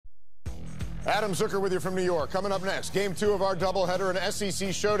Adam Zucker with you from New York. Coming up next, Game 2 of our doubleheader, an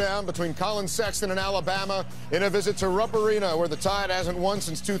SEC showdown between Colin Sexton and Alabama in a visit to Rupp Arena, where the Tide hasn't won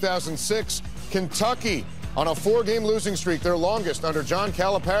since 2006. Kentucky on a 4-game losing streak, their longest under John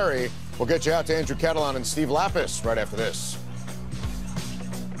Calipari. We'll get you out to Andrew Catalon and Steve Lapis right after this.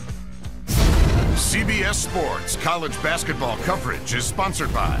 CBS Sports college basketball coverage is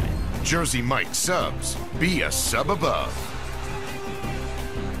sponsored by Jersey Mike Subs. Be a sub above.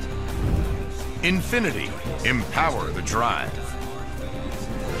 Infinity, empower the drive.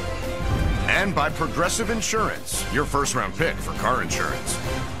 And by Progressive Insurance, your first-round pick for car insurance.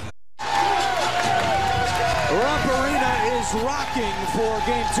 Rupp Arena is rocking for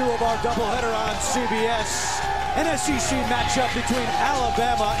Game 2 of our doubleheader on CBS. An SEC matchup between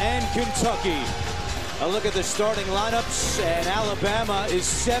Alabama and Kentucky. A look at the starting lineups, and Alabama is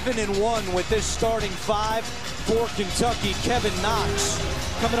 7-1 with this starting 5 for Kentucky. Kevin Knox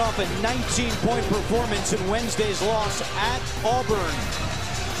coming off a 19-point performance in Wednesday's loss at Auburn.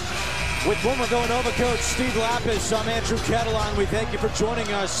 With former Villanova coach Steve Lapis, I'm Andrew Catalon. We thank you for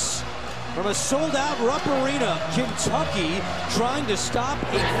joining us from a sold-out Rupp Arena. Kentucky trying to stop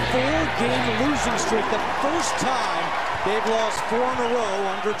a 4-game losing streak. The first time they've lost 4 in a row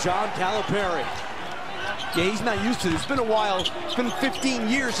under John Calipari. Yeah, he's not used to this. It's been a while. It's been 15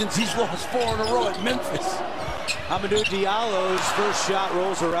 years since he's lost 4 in a row at Memphis. Diallo's first shot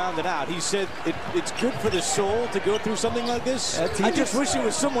rolls around and out. He said it's good for the soul to go through something like this. I just wish it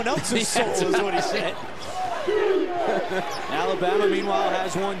was someone else's soul, is what he said. Alabama, meanwhile,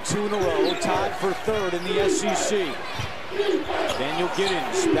 has won 2 in a row, tied for 3rd in the SEC. Daniel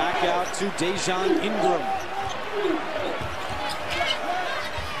Giddens back out to Dejon Ingram.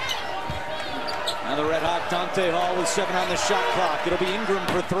 Now the red-hot Dante Hall with 7 on the shot clock. It'll be Ingram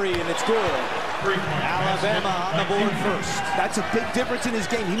for 3, and it's good. Alabama on the board first. That's a big difference in his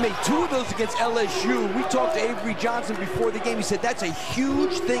game. He made 2 of those against LSU. We talked to Avery Johnson before the game. He said that's a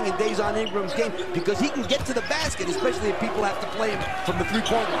huge thing in Dejon Ingram's game because he can get to the basket, especially if people have to play him from the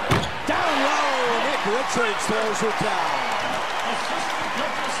 3-point line. Down low, Nick Richards throws it down.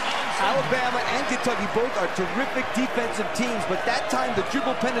 Alabama and Kentucky both are terrific defensive teams, but that time the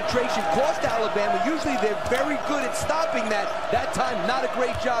dribble penetration cost Alabama. Usually they're very good at stopping that. That time, not a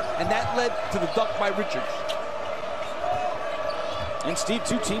great job, and that led to the dunk by Richards. And Steve,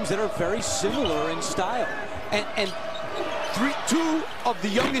 2 teams that are very similar in style. And 2 of the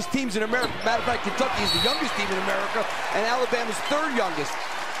youngest teams in America. Matter of fact, Kentucky is the youngest team in America, and Alabama's 3rd youngest.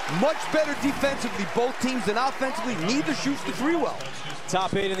 Much better defensively, both teams, than offensively. Neither shoots the 3 well.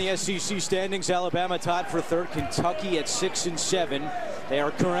 Top 8 in the SEC standings. Alabama tied for 3rd. Kentucky at 6-7. They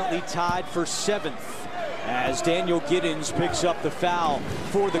are currently tied for 7th as Daniel Giddens picks up the foul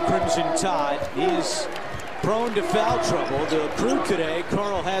for the Crimson Tide. He is prone to foul trouble. The crew today,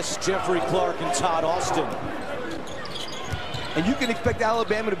 Carl Hess, Jeffrey Clark, and Todd Austin. And you can expect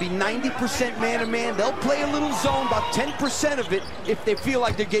Alabama to be 90% man-to-man. They'll play a little zone, about 10% of it, if they feel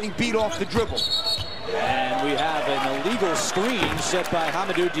like they're getting beat off the dribble. And we have an illegal screen set by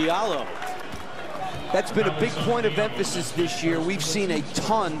Diallo. That's been a big point of emphasis this year. We've seen a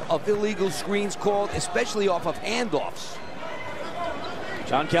ton of illegal screens called, especially off of handoffs.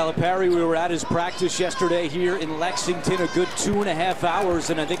 John Calipari, we were at his practice yesterday here in Lexington, a good 2.5 hours,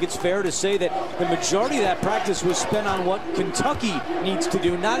 and I think it's fair to say that the majority of that practice was spent on what Kentucky needs to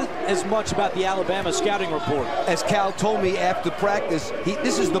do, not as much about the Alabama scouting report. As Cal told me after practice,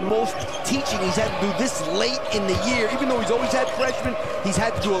 this is the most teaching he's had to do this late in the year. Even though he's always had freshmen, he's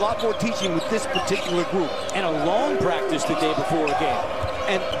had to do a lot more teaching with this particular group. And a long practice the day before a game.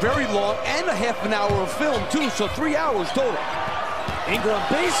 And very long, and a half an hour of film, too, so 3 hours total. Ingram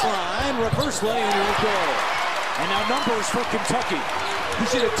baseline, reverse lay, and it'll go. And now numbers for Kentucky. He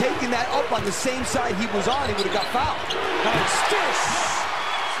should have taken that up on the same side he was on. He would have got fouled. Nice dish.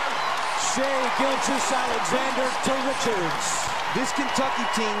 Shea Gilgeous-Alexander to Richards. This Kentucky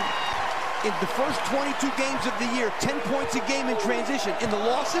team, in the first 22 games of the year, 10 points a game in transition. In the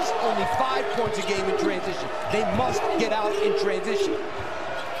losses, only 5 points a game in transition. They must get out in transition.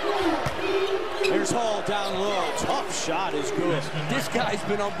 Here's Hall down low. Tough shot is good. This guy's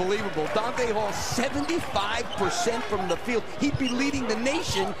been unbelievable. Dante Hall, 75% from the field. He'd be leading the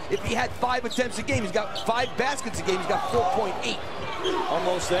nation if he had 5 attempts a game. He's got 5 baskets a game. He's got 4.8.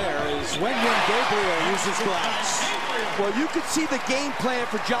 Almost there is Wenyon Gabriel uses glass. Well, you could see the game plan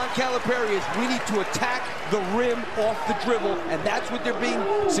for John Calipari is we need to attack the rim off the dribble, and that's what they're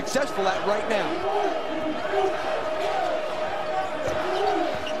being successful at right now.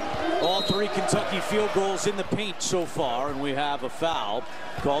 All 3 Kentucky field goals in the paint so far, and we have a foul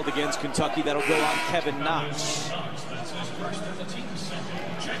called against Kentucky that'll go on Kevin Knox.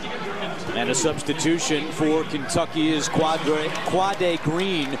 And a substitution for Kentucky is Quade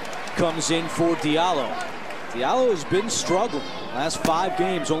Green comes in for Diallo. Diallo has been struggling. Last 5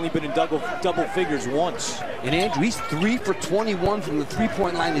 games, only been in double figures once. And Andrew, he's 3 for 21 from the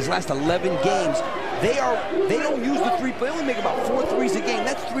three-point line his last 11 games. They don't use the three, they only make about 4 threes a game.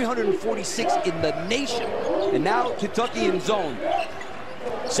 That's 346 in the nation. And now Kentucky in zone.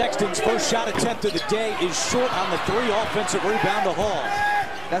 Sexton's first shot attempt of the day is short on the 3. Offensive rebound to Hall.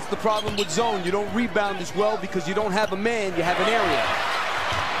 That's the problem with zone. You don't rebound as well because you don't have a man, you have an area.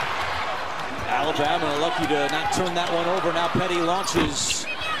 Alabama lucky to not turn that one over. Now Petty launches.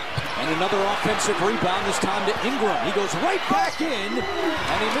 And another offensive rebound, this time to Ingram. He goes right back in,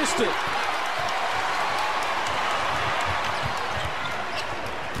 and he missed it.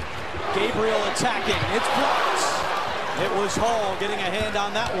 Gabriel attacking. It's blocked. It was Hall getting a hand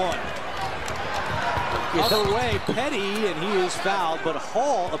on that one. Other way, Petty, and he is fouled, but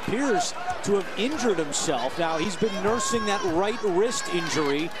Hall appears to have injured himself. Now, he's been nursing that right wrist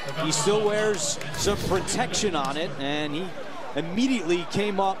injury. He still wears some protection on it, and he immediately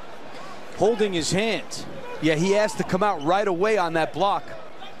came up holding his hand. Yeah, he asked to come out right away on that block.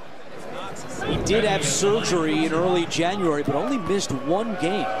 He did have surgery in early January, but only missed 1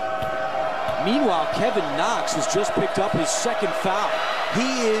 game. Meanwhile, Kevin Knox has just picked up his 2nd foul.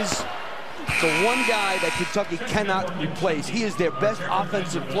 He is the one guy that Kentucky cannot replace. He is their best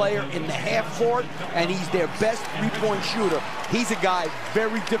offensive player in the half court, and he's their best three-point shooter. He's a guy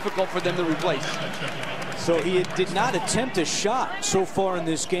very difficult for them to replace. So he did not attempt a shot so far in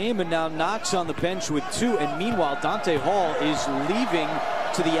this game, and now Knox on the bench with 2. And meanwhile, Dante Hall is leaving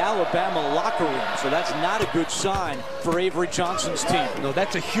to the Alabama locker room. So that's not a good sign for Avery Johnson's team. No,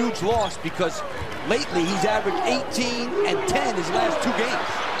 that's a huge loss because lately he's averaged 18 and 10 his last 2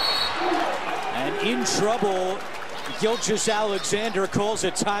 games. And in trouble, Gilgeous-Alexander calls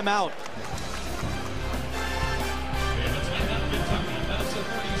a timeout.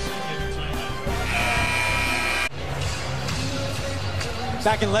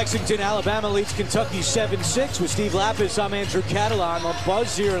 Back in Lexington, Alabama leads Kentucky 7-6 with Steve Lapis. I'm Andrew Catalan on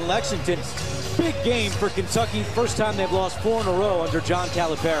Buzz here in Lexington. Big game for Kentucky. First time they've lost 4 in a row under John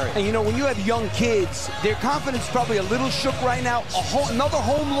Calipari. And you know, when you have young kids, their confidence is probably a little shook right now. Another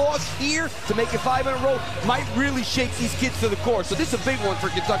home loss here to make it 5 in a row might really shake these kids to the core. So this is a big one for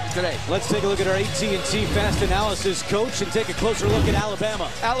Kentucky today. Let's take a look at our AT&T Fast Analysis coach and take a closer look at Alabama.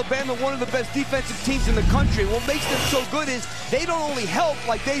 Alabama, one of the best defensive teams in the country. What makes them so good is they don't only help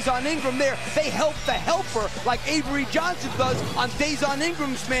like Dazon Ingram there, they help the helper like Avery Johnson does on Dazon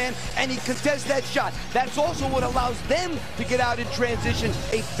Ingram's man, and he contests that shot. That's also what allows them to get out in transition.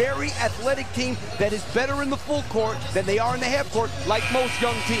 A very athletic team that is better in the full court than they are in the half court, like most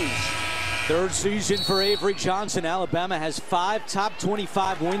young teams. 3rd season for Avery Johnson. Alabama has 5 top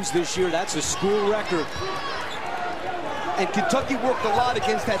 25 wins this year. That's a school record. And Kentucky worked a lot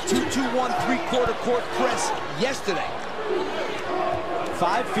against that 2-2-1 3-quarter court press yesterday.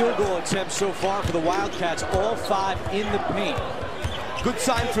 5 field goal attempts so far for the Wildcats, all 5 in the paint. Good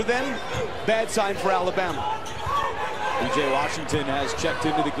sign for them, bad sign for Alabama. B.J. Washington has checked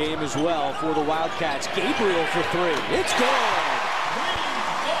into the game as well for the Wildcats. Gabriel for 3. It's good.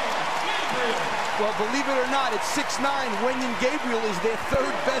 Well, believe it or not, at 6'9", Wenyen Gabriel is their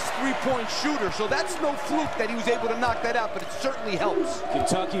 3rd best three-point shooter. So that's no fluke that he was able to knock that out, but it certainly helps.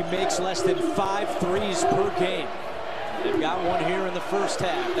 Kentucky makes less than 5 threes per game. They've got one here in the first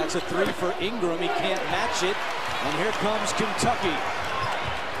half. That's a 3 for Ingram. He can't match it. And here comes Kentucky.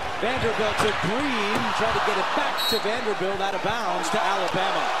 Vanderbilt to Green, trying to get it back to Vanderbilt, out of bounds to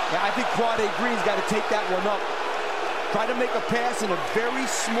Alabama. Yeah, I think Quade Green's got to take that one up. Try to make a pass in a very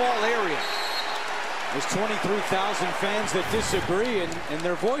small area. There's 23,000 fans that disagree, and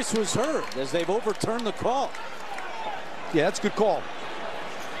their voice was heard as they've overturned the call. Yeah, that's a good call.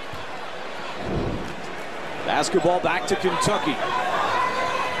 Basketball back to Kentucky.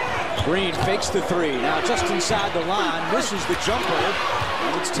 Green fakes the 3. Now just inside the line, misses the jumper,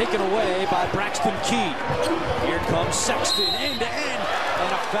 and it's taken away by Braxton Key. Here comes Sexton, end-to-end,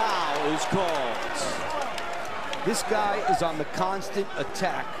 and a foul is called. This guy is on the constant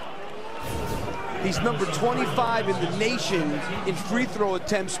attack. He's number 25 in the nation in free throw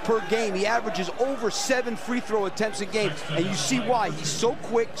attempts per game. He averages over 7 free throw attempts a game, and you see why. He's so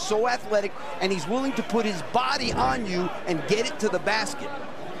quick, so athletic, and he's willing to put his body on you and get it to the basket.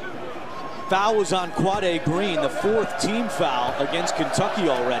 Foul was on Quade Green, the 4th team foul against Kentucky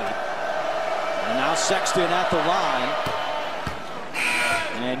already. And now Sexton at the line.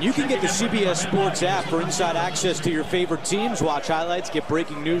 And you can get the CBS Sports app for inside access to your favorite teams, watch highlights, get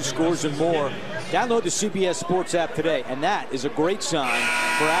breaking news, scores, and more Download the CBS Sports app today, and that is a great sign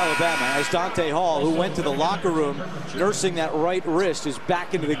for Alabama, as Dante Hall, who went to the locker room nursing that right wrist, is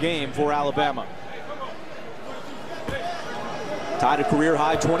back into the game for Alabama. Tied a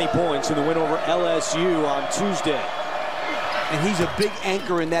career-high 20 points in the win over LSU on Tuesday. And he's a big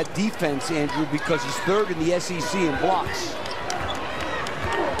anchor in that defense, Andrew, because he's third in the SEC in blocks.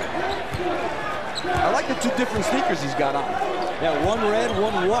 I like the two different sneakers he's got on. Yeah, one red,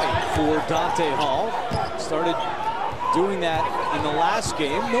 one white for Dante Hall. Started doing that in the last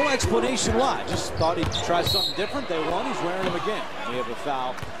game. No explanation why. Just thought he'd try something different. They won. He's wearing them again. We have a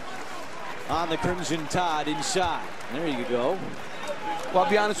foul on the Crimson Tide inside. There you go. Well, I'll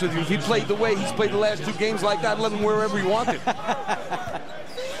be honest with you. If he played the way he's played the last two games like that, let him wherever he wanted.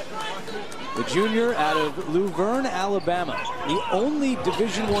 The junior out of Luverne, Alabama. The only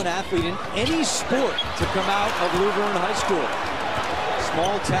Division I athlete in any sport to come out of Luverne High School.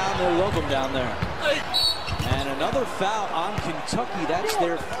 Small town, they love them down there. And another foul on Kentucky. That's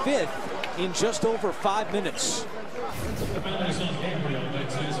their 5th in just over 5 minutes.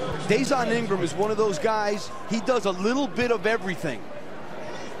 Dazon Ingram is one of those guys, he does a little bit of everything.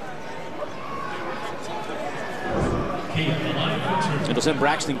 It'll send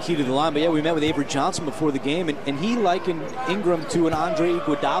Braxton Key to the line. But yeah, we met with Avery Johnson before the game, and he likened Ingram to an Andre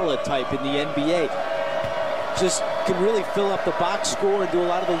Iguodala type in the NBA. Just can really fill up the box score and do a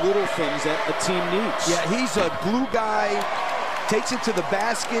lot of the little things that a team needs. Yeah, he's a glue guy, takes it to the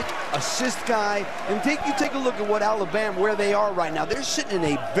basket, assist guy. And you take a look at what Alabama, where they are right now. They're sitting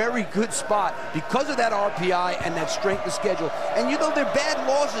in a very good spot because of that RPI and that strength of schedule. And you know, their bad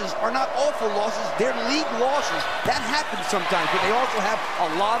losses are not awful losses. They're league losses. That happens sometimes, but they also have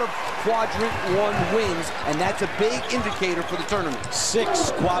a lot of quadrant 1 wins, and that's a big indicator for the tournament.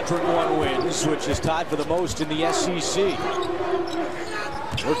 6 quadrant 1 wins, which is tied for the most in the SEC.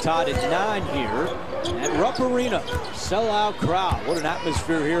 We're tied at 9 here at Rupp Arena. Sellout crowd. What an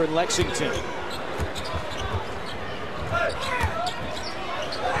atmosphere here in Lexington.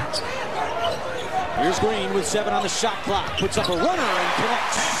 Here's Green with 7 on the shot clock. Puts up a runner and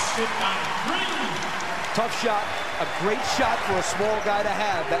connects. Tough shot. A great shot for a small guy to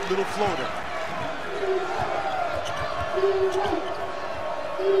have, that little floater.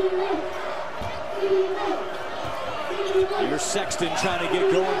 Here's Sexton trying to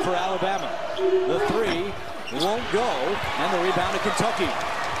get going for Alabama. The 3 won't go, and the rebound to Kentucky.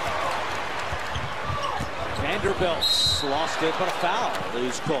 Vanderbilt lost it, but a foul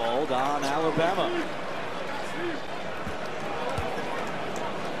is called on Alabama.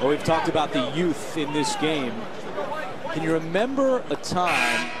 Well, we've talked about the youth in this game. Can you remember a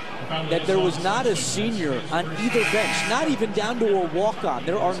time that there was not a senior on either bench, not even down to a walk-on?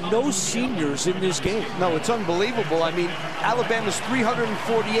 There are no seniors in this game. No, it's unbelievable. I mean, Alabama's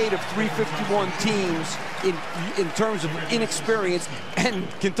 348 of 351 teams in terms of inexperience, and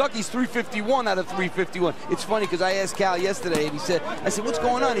Kentucky's 351 out of 351. It's funny because I asked Cal yesterday, and I said, what's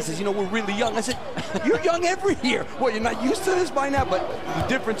going on? He says, you know, we're really young. I said, you're young every year. Well, you're not used to this by now, but the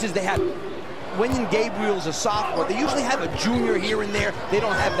difference is they had Wenyon Gabriel's a sophomore. They usually have a junior here and there. They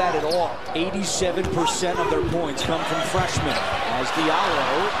don't have that at all. 87% of their points come from freshmen. As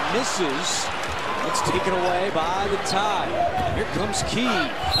Diallo misses, it's taken away by the Tide. Here comes Key,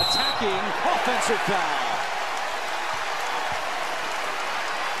 attacking, offensive foul.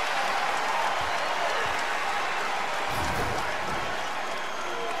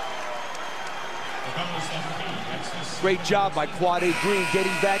 Great job by Quade Green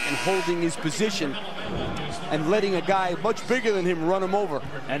getting back and holding his position and letting a guy much bigger than him run him over.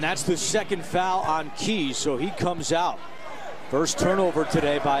 And that's the 2nd foul on Key, so he comes out. First turnover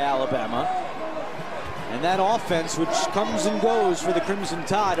today by Alabama. And that offense, which comes and goes for the Crimson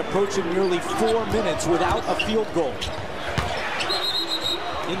Tide, approaching nearly 4 minutes without a field goal.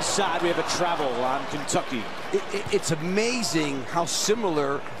 Inside, we have a travel on Kentucky. It's amazing how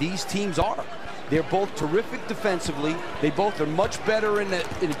similar these teams are. They're both terrific defensively. They both are much better in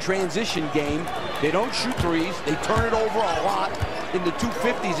a transition game. They don't shoot threes. They turn it over a lot, in the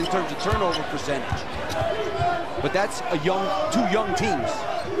 250s in terms of turnover percentage. But that's two young teams.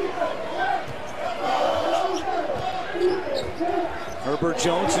 Herbert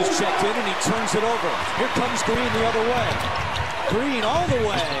Jones is checked in, and he turns it over. Here comes Green the other way. Green all the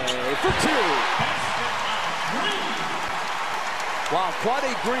way for 2. Wow,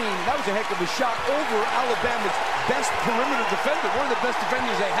 Quade Green, that was a heck of a shot over Alabama's best perimeter defender, one of the best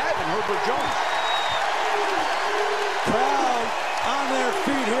defenders they have in Herbert Jones. Crowd on their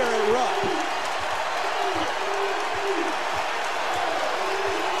feet here at Rupp.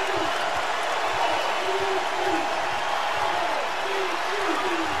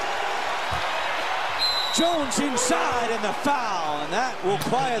 Jones inside and the foul, and that will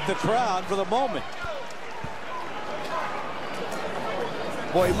quiet the crowd for the moment.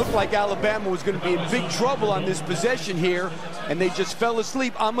 Boy, it looked like Alabama was going to be in big trouble on this possession here, and they just fell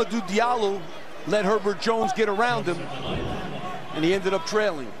asleep. Amadou Diallo let Herbert Jones get around him, and he ended up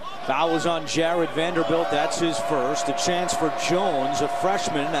trailing. Foul was on Jared Vanderbilt. That's his first. A chance for Jones, a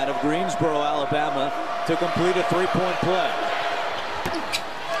freshman out of Greensboro, Alabama, to complete a three-point play.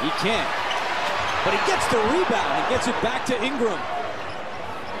 He can't, but he gets the rebound. He gets it back to Ingram.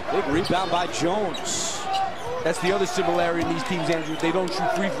 Big rebound by Jones. That's the other similarity in these teams, Andrew. They don't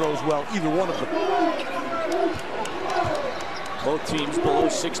shoot free throws well, either one of them. Both teams below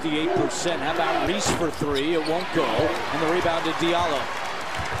 68%. How about Reese for three? It won't go. And the rebound to Diallo.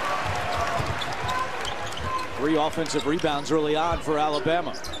 3 offensive rebounds early on for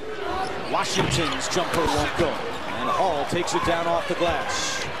Alabama. Washington's jumper won't go. And Hall takes it down off the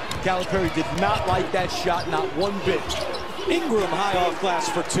glass. Calipari did not like that shot, not one bit. Ingram high off glass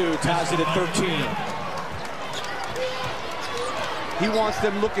for 2, ties it at 13. He wants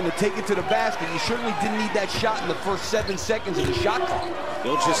them looking to take it to the basket. You certainly didn't need that shot in the first 7 seconds of the shot clock.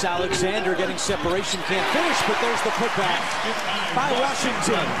 Gilgeous-Alexander getting separation, can't finish, but there's the putback by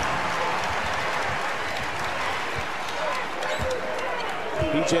Washington.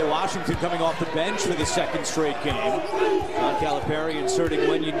 P.J. Washington coming off the bench for the 2nd straight game. John Calipari inserting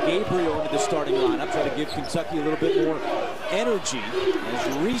Wenyen Gabriel into the starting lineup, trying to give Kentucky a little bit more energy.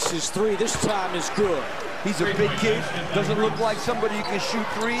 As Reese's 3 this time is good. He's a big kid, doesn't look like somebody who can shoot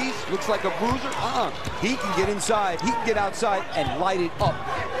threes, looks like a bruiser. He can get inside, he can get outside and light it up.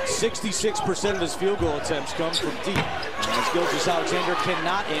 66% of his field goal attempts come from deep. As Gilgeous-Alexander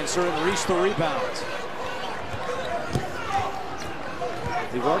cannot answer and Reese the rebound.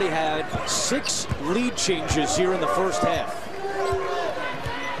 We've already had 6 lead changes here in the first half.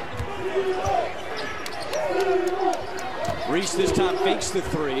 Reese this time fakes the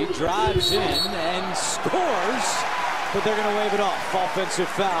 3, drives in and scores, but they're going to wave it off. Offensive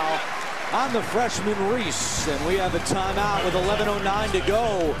foul on the freshman Reese, and we have a timeout with 11:09 to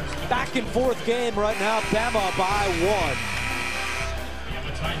go. Back and forth game right now, Bama by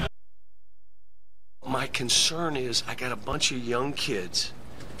 1. My concern is I got a bunch of young kids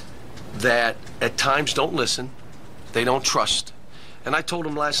that at times don't listen, they don't trust. And I told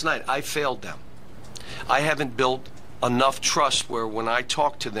them last night, I failed them. I haven't built enough trust where when I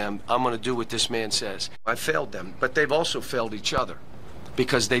talk to them, I'm going to do what this man says. I failed them, but they've also failed each other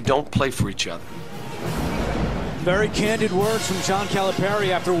because they don't play for each other. Very candid words from John Calipari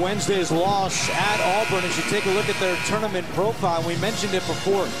after Wednesday's loss at Auburn. As you take a look at their tournament profile, we mentioned it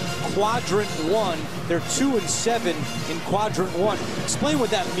before, Quadrant 1, they're 2-7 in Quadrant 1. Explain what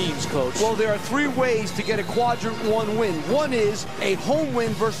that means, Coach. Well, there are 3 ways to get a Quadrant 1 win. One is a home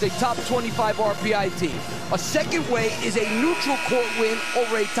win versus a top 25 RPI team. A second way is a neutral court win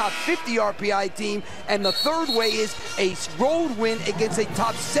over a top 50 RPI team. And the third way is a road win against a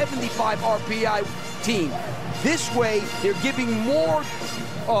top 75 RPI team. This way, they're giving more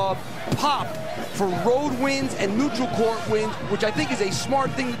pop for road wins and neutral court wins, which I think is a smart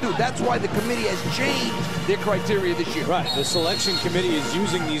thing to do. That's why the committee has changed their criteria this year. Right. The selection committee is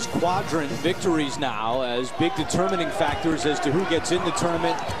using these quadrant victories now as big determining factors as to who gets in the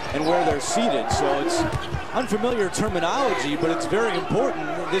tournament and where they're seated. So it's unfamiliar terminology, but it's very important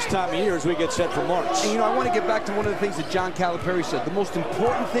this time of year as we get set for March. And, you know, I want to get back to one of the things that John Calipari said. The most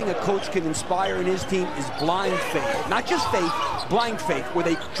important thing a coach can inspire in his team is blind faith. Not just faith, blind faith, where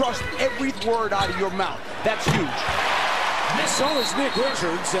they trust every word out of your mouth. That's huge. So is Nick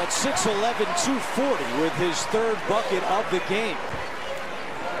Richards at 6'11", 240 with his 3rd bucket of the game.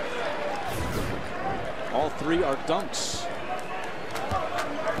 All 3 are dunks.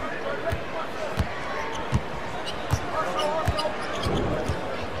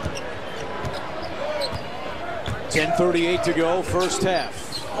 .38 to go, first half.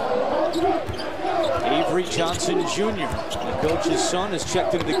 Avery Johnson Jr., the coach's son, has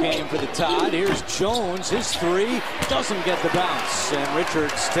checked into the game for the Tide. Here's Jones, his 3 doesn't get the bounce, and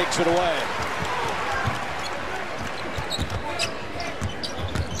Richards takes it away.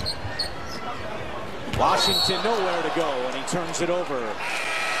 Washington nowhere to go, and he turns it over.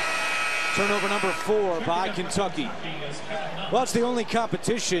 Turnover number 4 by Kentucky. Well, it's the only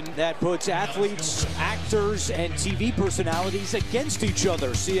competition that puts athletes, actors, and TV personalities against each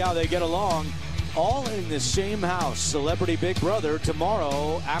other. See how they get along. All in the same house. Celebrity Big Brother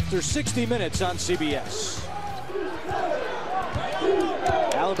tomorrow after 60 minutes on CBS.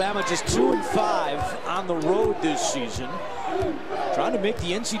 Alabama just 2-5 on the road this season. Trying to make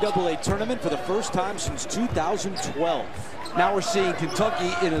the NCAA tournament for the first time since 2012. Now we're seeing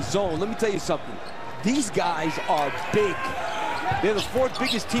Kentucky in a zone. Let me tell you something. These guys are big. They're the fourth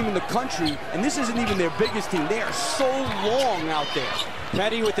biggest team in the country, and this isn't even their biggest team. They are so long out there.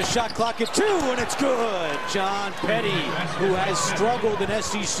 Petty with the shot clock at 2, and it's good. John Petty, who has struggled in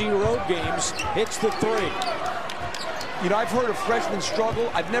SEC road games, hits the 3. You know, I've heard a freshman struggle.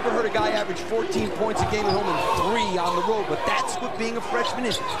 I've never heard a guy average 14 points a game at home and 3 on the road, but that's what being a freshman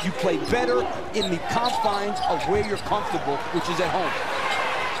is. You play better in the confines of where you're comfortable, which is at home.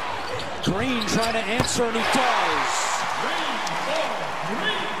 Green trying to answer, and he does.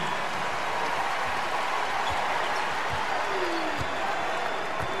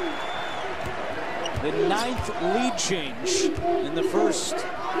 The 9th lead change in the first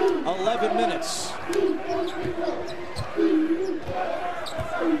 11 minutes.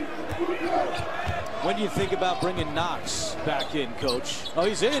 When do you think about bringing Knox back in, Coach? Oh,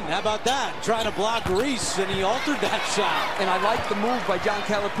 he's in. How about that? Trying to block Reese, and he altered that shot. And I like the move by John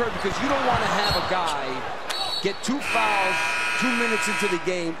Calipari, because you don't want to have a guy get 2 fouls 2 minutes into the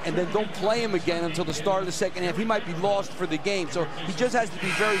game and then don't play him again until the start of the second half. He might be lost for the game, so he just has to be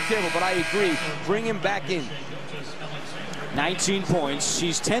very careful. But I agree, bring him back in. 19 points.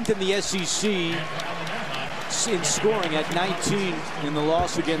 He's 10th in the SEC in scoring at 19 in the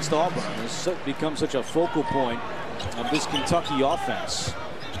loss against Auburn. It's become such a focal point of this Kentucky offense.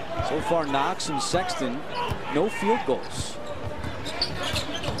 So far, Knox and Sexton, no field goals.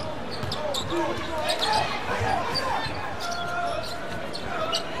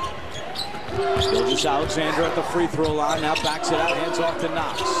 Gilgeous-Alexander at the free throw line, now backs it out, hands off to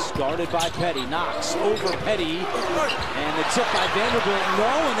Knox. Guarded by Petty. Knox over Petty, and the tip by Vanderbilt,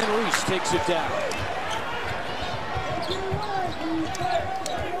 no, and then Reese takes it down.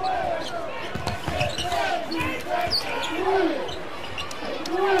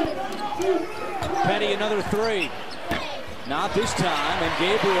 Petty another 3. Not this time, and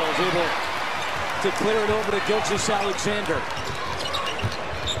Gabriel is able to clear it over to Gilgeous-Alexander.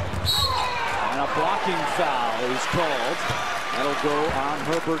 And a blocking foul is called. That'll go on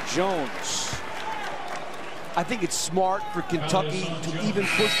Herbert Jones. I think it's smart for Kentucky to even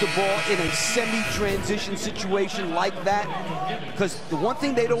push the ball in a semi-transition situation like that, because the one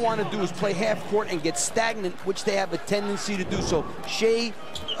thing they don't want to do is play half court and get stagnant, which they have a tendency to do. So Shea,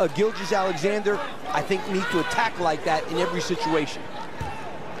 Gilgeous-Alexander, I think need to attack like that in every situation.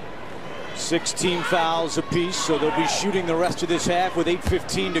 16 fouls apiece, so they'll be shooting the rest of this half with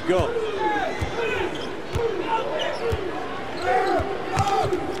 8:15 to go.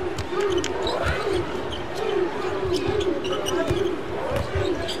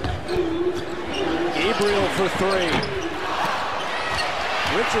 Gabriel for 3.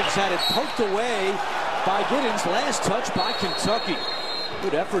 Richards had it poked away by Giddens. Last touch by Kentucky.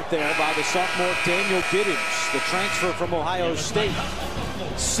 Good effort there by the sophomore Daniel Giddens, the transfer from Ohio State.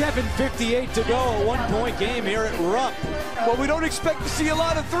 7:58 to go, a one-point game here at Rupp. Well, we don't expect to see a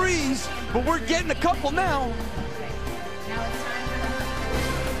lot of threes, but we're getting a couple now.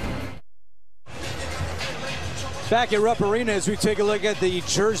 Back at Rupp Arena as we take a look at the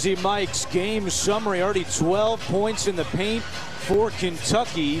Jersey Mike's game summary. Already 12 points in the paint for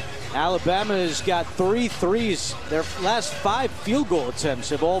Kentucky. Alabama has got 3 threes. Their last 5 field goal attempts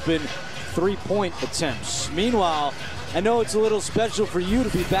have all been 3-point attempts. Meanwhile, I know it's a little special for you to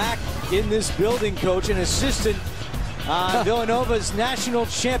be back in this building, Coach, an assistant on Villanova's national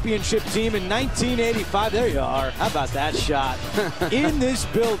championship team in 1985. There you are. How about that shot? In this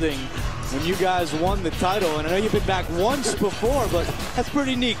building when you guys won the title. And I know you've been back once before, but that's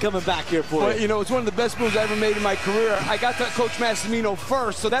pretty neat coming back here for well, you. You know, it's one of the best moves I ever made in my career. I got to Coach Massimino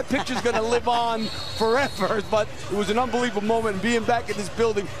first, so that picture's going to live on forever. But it was an unbelievable moment, and being back in this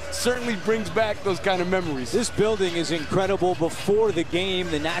building certainly brings back those kind of memories. This building is incredible. Before the game,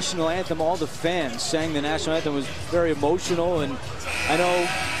 the national anthem, all the fans sang the national anthem. It was very emotional, and I know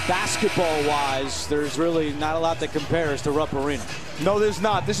basketball-wise, there's really not a lot that compares to Rupp Arena. No, there's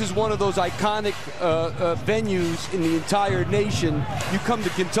not. This is one of those iconic venues in the entire nation. You come to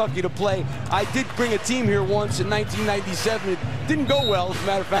Kentucky to play. I did bring a team here once in 1997. It didn't go well, as a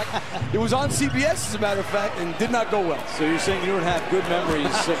matter of fact. It was on CBS, as a matter of fact, and did not go well. So you're saying you don't have good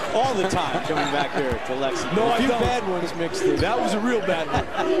memories all the time coming back here to Lexington? No, a few I don't. bad ones mixed in. That was a real bad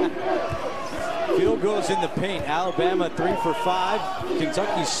one. Field goes in the paint. Alabama 3 for 5.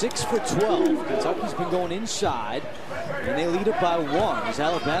 Kentucky 6 for 12. Kentucky's been going inside, and they lead it by 1 as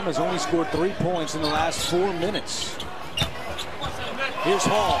Alabama's only scored 3 points in the last 4 minutes. Here's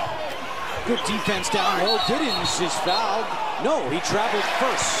Hall. Good defense down low. Giddens is fouled. No, he traveled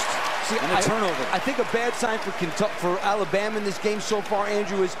first. And a turnover. I think a bad sign for Kentucky, for Alabama in this game so far,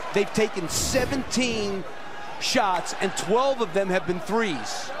 Andrew, is they've taken 17 shots and 12 of them have been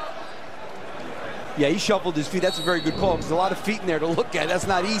threes. Yeah, he shuffled his feet. That's a very good call. There's a lot of feet in there to look at. That's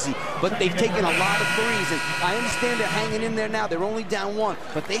not easy. But they've taken a lot of threes. And I understand they're hanging in there now. They're only down 1.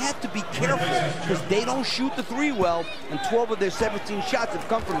 But they have to be careful because they don't shoot the 3 well. And 12 of their 17 shots have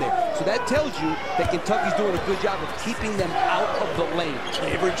come from there. So that tells you that Kentucky's doing a good job of keeping them out of the lane.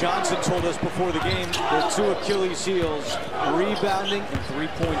 Avery Johnson told us before the game their 2 Achilles heels, rebounding and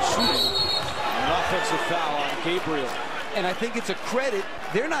 3-point shooting. An offensive foul on Gabriel. And I think it's a credit.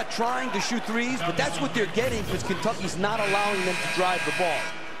 They're not trying to shoot threes, but that's what they're getting because Kentucky's not allowing them to drive the ball.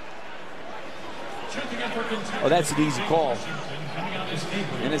 Oh, that's an easy call.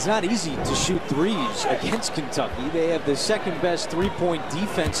 And it's not easy to shoot threes against Kentucky. They have the 2nd best 3-point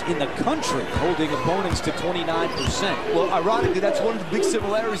defense in the country, holding opponents to 29%. Well, ironically, that's one of the big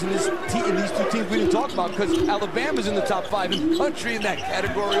similarities in these 2 teams we didn't talk about because Alabama's in the top 5 in the country in that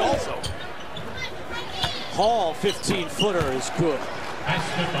category also. Hall, 15-footer is good.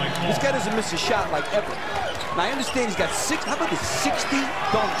 This guy doesn't miss a shot like ever. Now, I understand he's got 6, how about the 60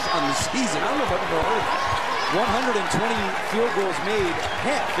 dunks on the season? I don't know if I've ever heard of it. 120 field goals made,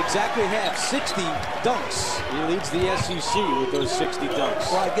 exactly half, 60 dunks. He leads the SEC with those 60 dunks.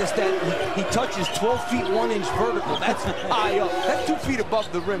 Well, I guess that he touches 12 feet 1 inch vertical. That's high up. That's 2 feet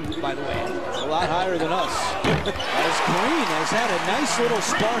above the rim, by the way. A lot higher than us. As Green has had a nice little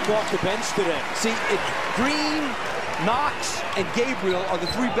spark off the bench today. See, Green, Knox, and Gabriel are the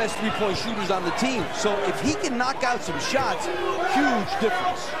 3 best 3-point shooters on the team. So if he can knock out some shots, huge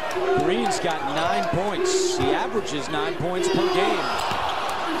difference. Green's got 9 points. He averages 9 points per game.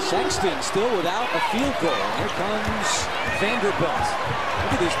 Sexton still without a field goal. Here comes Vanderbilt.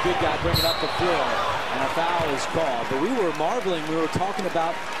 Look at this big guy bringing up the floor. And a foul is called. But we were marveling. We were talking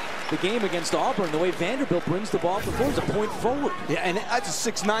about the game against Auburn, the way Vanderbilt brings the ball up the floor. It's a point forward. Yeah, and that's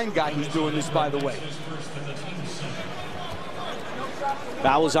a 6'9" guy who's doing this, by the way.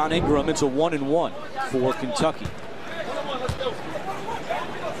 Foul is on Ingram. It's a 1-and-1 for Kentucky.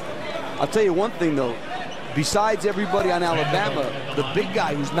 I'll tell you one thing, though. Besides everybody on Alabama, the big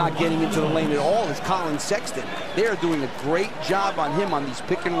guy who's not getting into the lane at all is Colin Sexton. They are doing a great job on him on these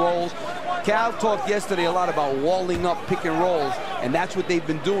pick and rolls. Cal talked yesterday a lot about walling up pick and rolls, and that's what they've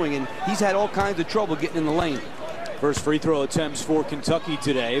been doing, and he's had all kinds of trouble getting in the lane. First free throw attempts for Kentucky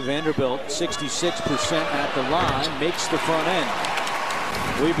today. Vanderbilt 66% at the line, makes the front end.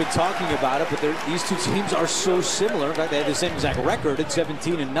 We've been talking about it, but these 2 teams are so similar. In fact, they have the same exact record at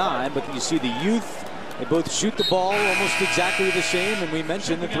 17-9, but you see the youth, they both shoot the ball almost exactly the same, and we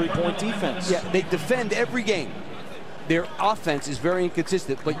mentioned the 3-point defense. Yeah, they defend every game. Their offense is very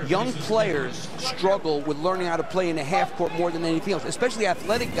inconsistent, but young players struggle with learning how to play in the half court more than anything else, especially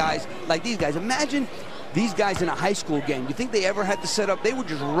athletic guys like these guys. Imagine these guys in a high school game. You think they ever had to set up? They were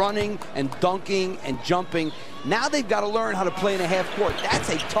just running and dunking and jumping. Now they've got to learn how to play in a half court. That's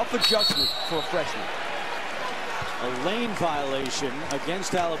a tough adjustment for a freshman. A lane violation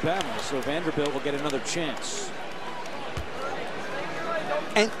against Alabama, so Vanderbilt will get another chance.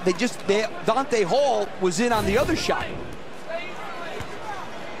 And Dante Hall was in on the other shot.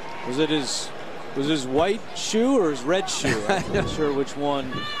 Was it his white shoe or his red shoe? I'm not sure which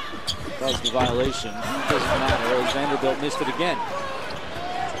one caused the violation. It doesn't matter, as Vanderbilt missed it again.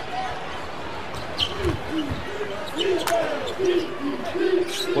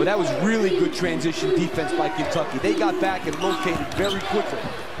 Well, that was really good transition defense by Kentucky. They got back and located very quickly.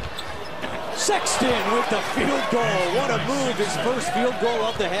 Sexton with the field goal. What a move, his first field goal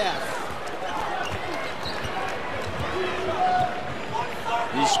of the half.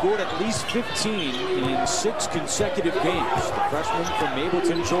 He scored at least 15 in 6 consecutive games. The freshman from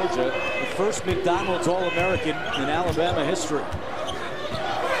Mableton, Georgia, the first McDonald's All-American in Alabama history.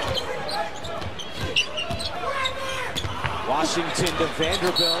 Washington to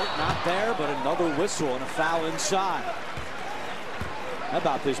Vanderbilt, not there, but another whistle and a foul inside. How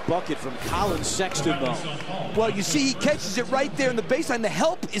about this bucket from Colin Sexton, though? Well, you see, he catches it right there in the baseline. The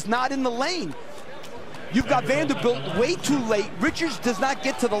help is not in the lane. You've got Vanderbilt way too late. Richards does not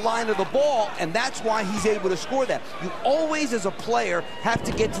get to the line of the ball, and that's why he's able to score that. You always, as a player, have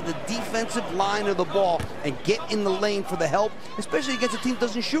to get to the defensive line of the ball and get in the lane for the help, especially against a team that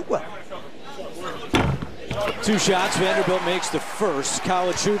doesn't shoot well. 2 shots. Vanderbilt makes the first.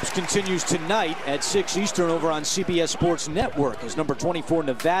 College Hoops continues tonight at 6 Eastern over on CBS Sports Network as number 24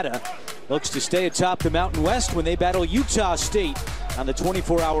 Nevada looks to stay atop the Mountain West when they battle Utah State on the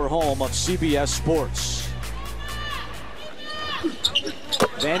 24-hour home of CBS Sports.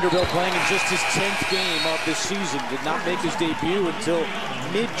 Vanderbilt playing in just his 10th game of the season. Did not make his debut until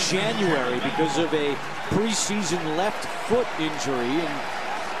mid-January because of a preseason left foot injury.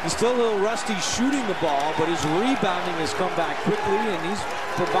 And He's still a little rusty shooting the ball, but his rebounding has come back quickly, and he's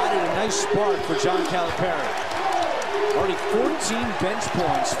provided a nice spark for John Calipari. Already 14 bench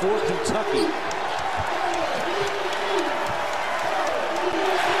points for Kentucky.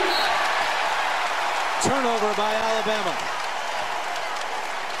 Turnover by Alabama.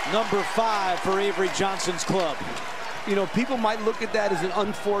 Number 5 for Avery Johnson's club. You know, people might look at that as an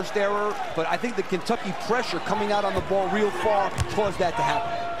unforced error, but I think the Kentucky pressure coming out on the ball real far caused that to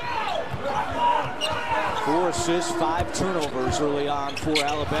happen. 4 assists, 5 turnovers early on for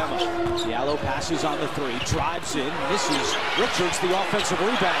Alabama. Diallo passes on the 3, drives in, misses. Richards the offensive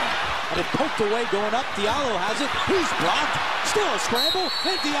rebound. And it poked away going up. Diallo has it. He's blocked. Still a scramble,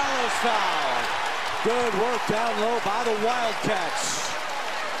 and Diallo's fouled. Good work down low by the Wildcats.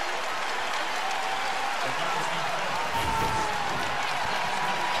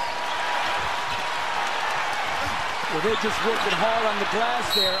 Well, they're just working hard on the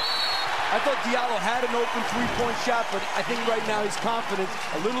glass there. I thought Diallo had an open three-point shot, but I think right now he's confident,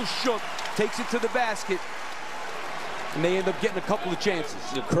 a little shook, takes it to the basket, and they end up getting a couple of chances.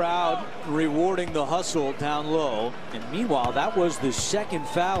 The crowd rewarding the hustle down low. And meanwhile, that was the second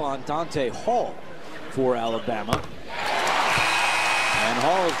foul on Dante Hall for Alabama. And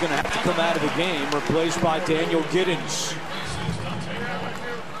Hall is going to have to come out of the game, replaced by Daniel Giddens.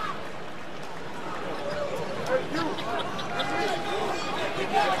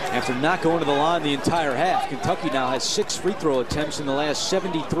 After not going to the line the entire half, Kentucky now has 6 free throw attempts in the last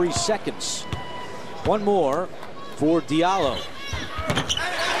 73 seconds. One more for Diallo.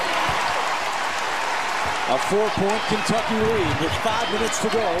 A 4-point Kentucky lead with 5 minutes to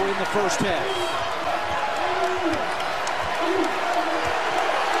go in the first half.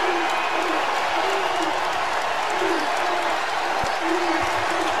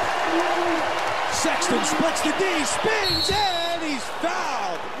 Sexton splits the D, spins, and he's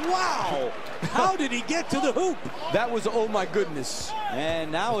fouled. Wow! How did he get to the hoop? That was oh my goodness.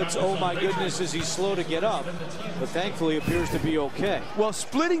 And now it's oh my goodness as he's slow to get up, but thankfully appears to be okay. Well,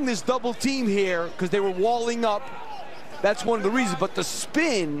 splitting this double team here because they were walling up, that's one of the reasons. But the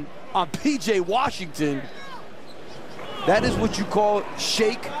spin on P.J. Washington, that is what you call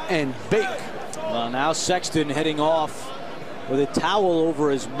shake and bake. Well, now Sexton heading off with a towel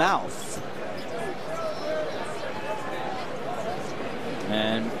over his mouth.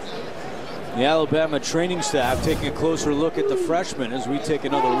 And the Alabama training staff taking a closer look at the freshman as we take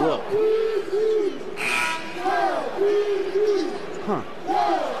another look. Huh.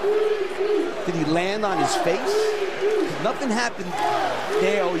 Did he land on his face? Nothing happened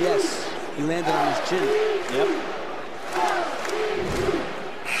there. Oh, yes. He landed on his chin. Yep.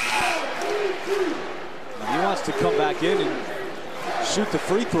 And he wants to come back in and shoot the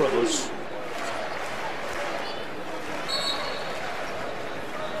free throws.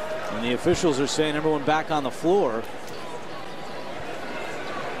 And the officials are saying everyone back on the floor.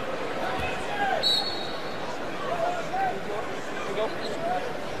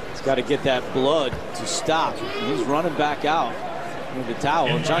 He's got to get that blood to stop. And he's running back out with the towel.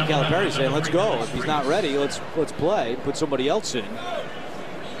 And John Calipari saying, let's go. If he's not ready, let's play. Put somebody else in.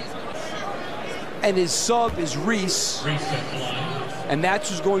 And his sub is Reese. And that's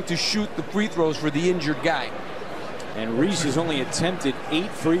who's going to shoot the free throws for the injured guy. And Reese has only attempted 8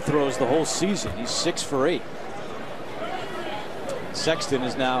 free throws the whole season. He's 6 for 8. Sexton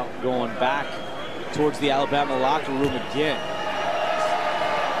is now going back towards the Alabama locker room again.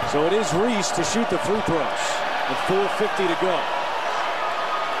 So it is Reese to shoot the free throws with 4:50 to go.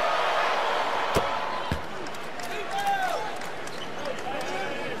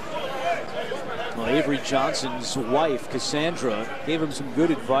 Well, Avery Johnson's wife, Cassandra, gave him some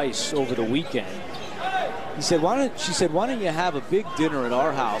good advice over the weekend. He said, she said, why don't you have a big dinner at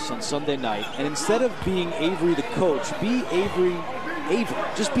our house on Sunday night, and instead of being Avery the coach, be Avery.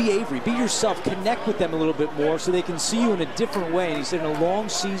 Just be Avery. Be yourself. Connect with them a little bit more so they can see you in a different way. And he said in a long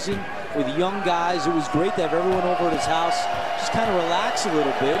season with young guys, it was great to have everyone over at his house. Just kind of relax a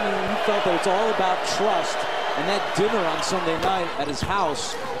little bit. And he felt that it's all about trust. And that dinner on Sunday night at his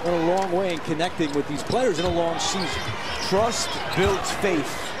house went a long way in connecting with these players in a long season. Trust builds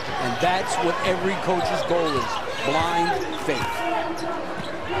faith. And that's what every coach's goal is. Blind faith.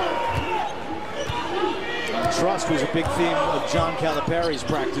 Trust was a big theme of John Calipari's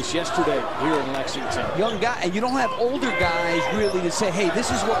practice yesterday here in Lexington. Young guy, and you don't have older guys really to say, hey, this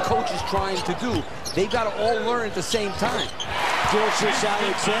is what coach is trying to do. They've got to all learn at the same time.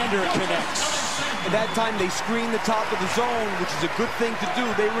 Gilgeous-Alexander connects. And that time they screened the top of the zone, which is a good thing to do.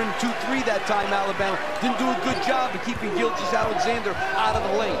 They were in 2-3 that time, Alabama. Didn't do a good job of keeping Gilgeous-Alexander out of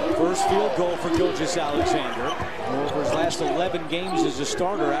the lane. First field goal for Gilgeous-Alexander. Over his last 11 games as a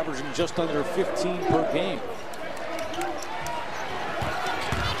starter, averaging just under 15 per game.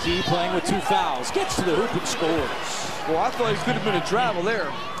 Key playing with 2 fouls. Gets to the hoop and scores. Well, I thought it could have been a travel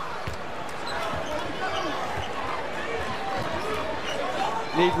there.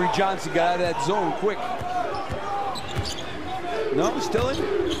 Avery Johnson got out of that zone quick. No, still in.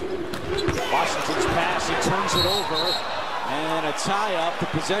 Washington's pass, he turns it over. And a tie-up. The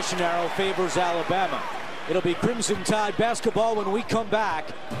possession arrow favors Alabama. It'll be Crimson Tide basketball when we come back.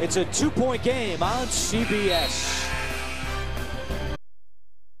 It's a 2-point game on CBS.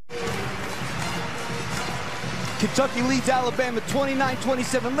 Kentucky leads Alabama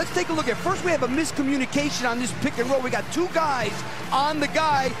 29-27. Let's take a look at, first we have a miscommunication on this pick and roll. We got 2 guys on the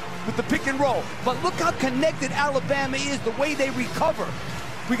guy with the pick and roll. But look how connected Alabama is, the way they recover.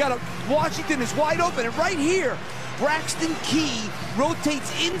 We got Washington is wide open, and right here, Braxton Key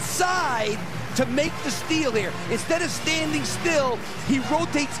rotates inside to make the steal here. Instead of standing still, he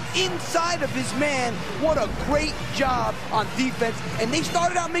rotates inside of his man. What a great job on defense. And they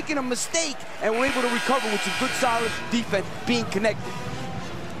started out making a mistake and were able to recover with some good, solid defense, being connected.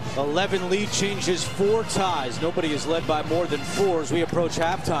 11 lead changes, 4 ties. Nobody is led by more than 4 as we approach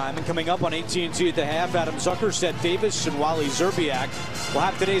halftime. And coming up on AT&T at the half, Adam Zucker, Seth Davis, and Wally Zerbiak will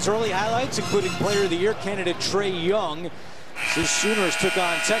have today's early highlights, including Player of the Year candidate Trey Young. The Sooners took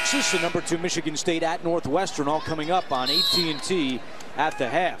on Texas and number 2 Michigan State at Northwestern, all coming up on AT&T at the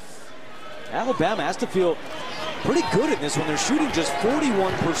half. Alabama has to feel pretty good in this one. They're shooting just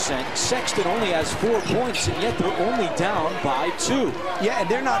 41%. Sexton only has 4 points, and yet they're only down by 2. Yeah, and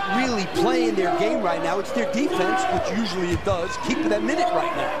they're not really playing their game right now. It's their defense, which usually it does, keep them in it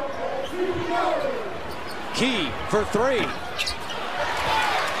right now. Key for 3.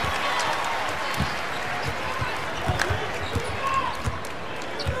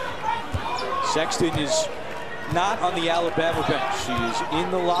 Sexton is not on the Alabama bench. He is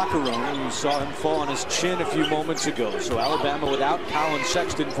in the locker room. You saw him fall on his chin a few moments ago. So Alabama without Colin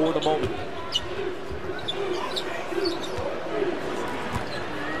Sexton for the moment.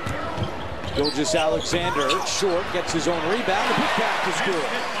 Gilgeous-Alexander, short, gets his own rebound. The putback is good.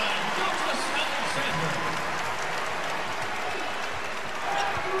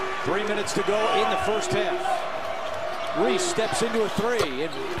 Three minutes to go in the first half. Reese steps into a 3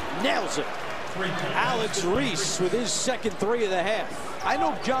 and nails it. Alex Reese with his second 3 of the half. I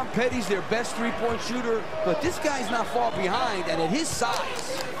know John Petty's their best 3-point shooter, but this guy's not far behind, and at his size.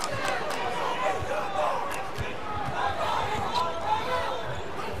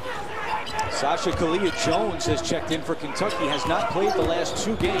 Sasha Kalia-Jones has checked in for Kentucky, has not played the last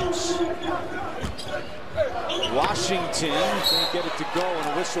 2 games. Washington can't get it to go, and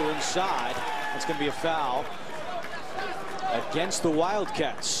a whistle inside. That's going to be a foul against the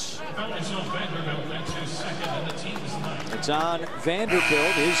Wildcats. It's on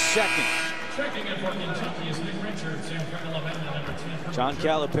Vanderbilt, his second. John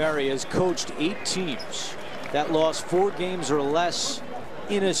Calipari has coached 8 teams that lost 4 games or less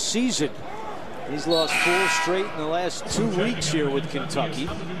in a season. He's lost 4 straight in the last 2 weeks here with Kentucky.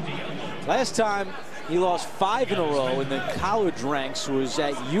 Last time he lost 5 in a row in the college ranks was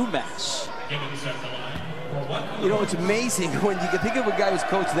at UMass. You know, it's amazing when you can think of a guy who's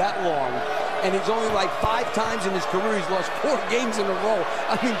coached that long, and it's only like 5 times in his career he's lost 4 games in a row.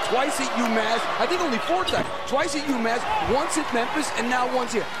 I mean, twice at UMass, I think only 4 times. Twice at UMass, once at Memphis, and now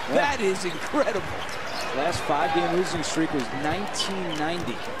once here. Yeah. That is incredible. Last 5-game losing streak was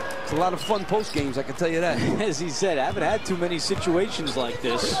 1990. It's a lot of fun post games, I can tell you that. As he said, I haven't had too many situations like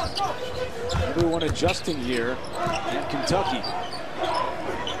this. Everyone adjusting here at Kentucky.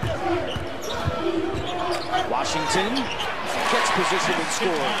 Washington gets position and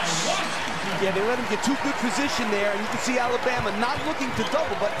scores. Yeah, they let him get too good position there, and you can see Alabama not looking to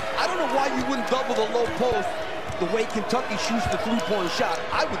double, but I don't know why you wouldn't double the low post the way Kentucky shoots the 3-point shot.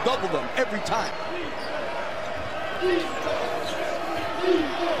 I would double them every time.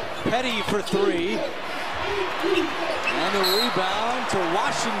 Petty for 3. And the rebound to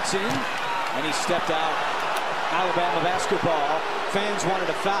Washington. And he stepped out. Alabama basketball. Fans wanted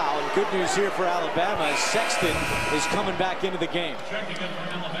a foul. Good news here for Alabama as Sexton is coming back into the game.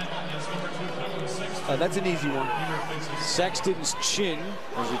 That's an easy one. Sexton's chin,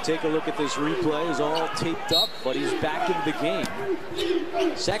 as we take a look at this replay, is all taped up, but he's back into the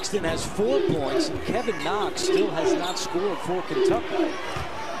game. Sexton has 4 points, and Kevin Knox still has not scored for Kentucky.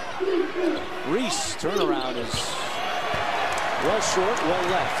 Reese turnaround is Well short, well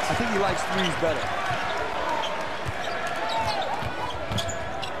left. I think he likes threes better.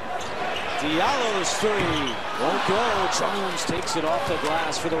 Diallo's three won't go. Jones takes it off the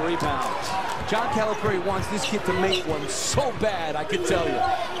glass for the rebound. John Calipari wants this kid to make one so bad, I can tell you.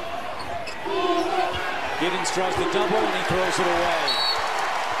 Giddens tries the double and he throws it away.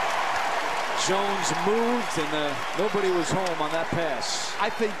 Jones moved and nobody was home on that pass. I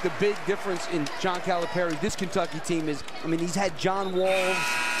think the big difference in John Calipari, this Kentucky team is, I mean, he's had John Wall,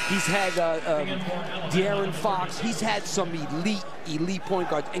 he's had De'Aaron Fox, he's had some elite point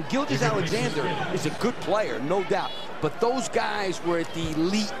guards, and Gilgeous-Alexander is a good player, no doubt. But those guys were at the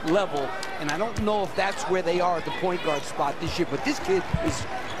elite level, and I don't know if that's where they are at the point guard spot this year, but this kid is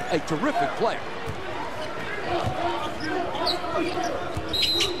a terrific player.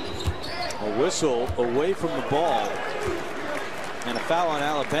 A whistle away from the ball and a foul on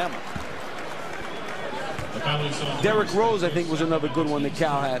Alabama. Derrick Rose, I think, was another good one that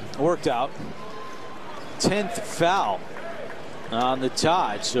Cal had. Worked out. 10th foul on the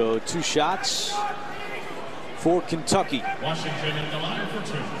Tide. So 2 shots for Kentucky. Washington in the line for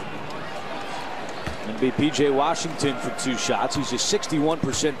 2. It'll be P.J. Washington for 2 shots. He's a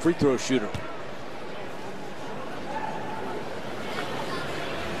 61% free throw shooter.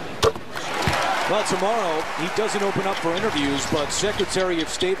 Well, tomorrow he doesn't open up for interviews, but Secretary of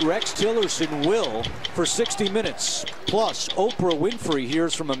State Rex Tillerson will for 60 minutes. Plus, Oprah Winfrey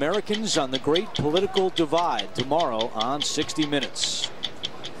hears from Americans on the great political divide tomorrow on 60 Minutes.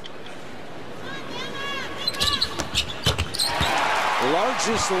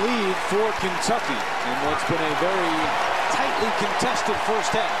 Largest lead for Kentucky in what's been a very tightly contested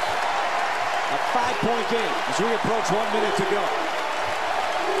first half. A 5-point game as we approach 1 minute to go.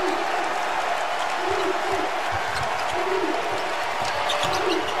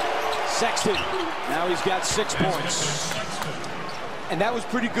 Sexton, now he's got 6 points. And that was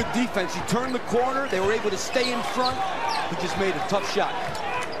pretty good defense. He turned the corner, they were able to stay in front. He just made a tough shot.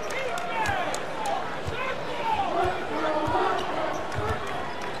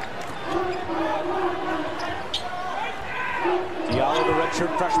 Diallo, the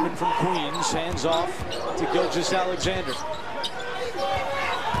redshirt freshman from Queens, hands off to Gilgeous-Alexander.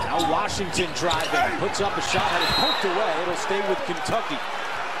 Now Washington driving, puts up a shot, had it poked away. It'll stay with Kentucky.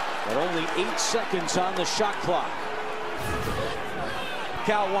 But only 8 seconds on the shot clock.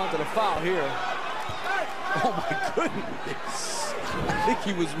 Cal wanted a foul here. Oh my goodness. I think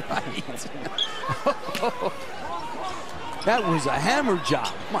he was right. That was a hammer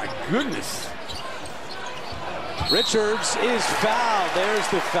job. My goodness. Richards is fouled. There's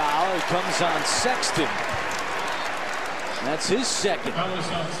the foul. It comes on Sexton. That's his second.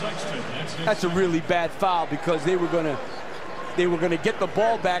 That's a really bad foul because they were going to get the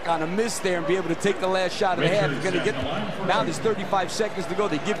ball back on a miss there and be able to take the last shot of the half. They're going to get, now there's 35 seconds to go.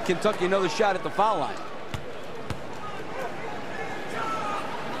 They give Kentucky another shot at the foul line.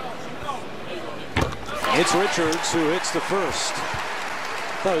 It's Richards who hits the first.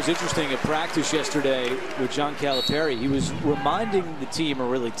 I thought it was interesting at practice yesterday with John Calipari. He was reminding the team, or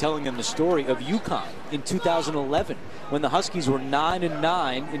really telling them the story of UConn in 2011 when the Huskies were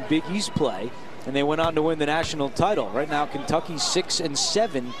 9-9 in Big East play. And they went on to win the national title. Right now, Kentucky's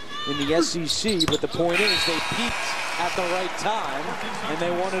 6-7 in the SEC. But the point is, they peaked at the right time, and they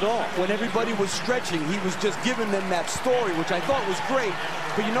won it all. When everybody was stretching, he was just giving them that story, which I thought was great.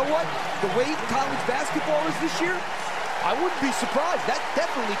 But you know what? The way college basketball is this year, I wouldn't be surprised. That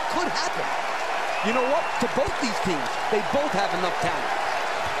definitely could happen. You know what? To both these teams, they both have enough talent.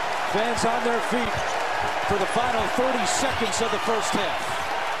 Fans on their feet for the final 30 seconds of the first half.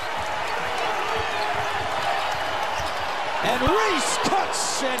 And Reese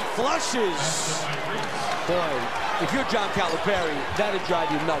cuts and flushes. Boy, if you're John Calipari, that'd drive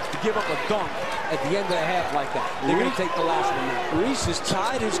you nuts to give up a dunk at the end of the half like that. They're going to take the last one now. Reese has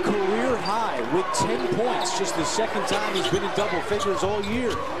tied his career high with 10 points. Just the second time he's been in double figures all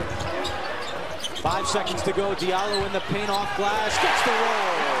year. 5 seconds to go. Diallo in the paint off glass. Gets the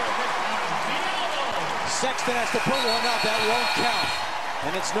roll. Sexton has to put one up. That won't count.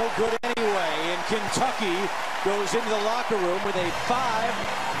 And it's no good anyway. And Kentucky goes into the locker room with a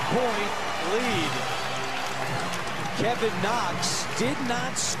 5-point lead. Kevin Knox did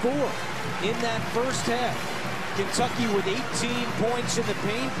not score in that first half. Kentucky with 18 points in the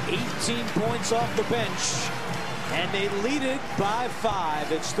paint, 18 points off the bench. And they lead it by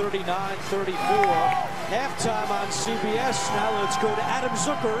 5. It's 39-34. Halftime on CBS. Now let's go to Adam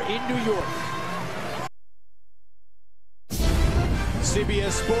Zucker in New York.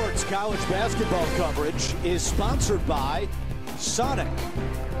 CBS Sports college basketball coverage is sponsored by Sonic.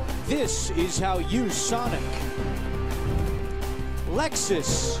 This is how you Sonic.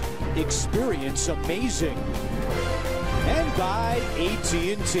 Lexus, experience amazing. And by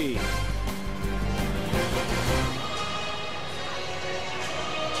AT&T.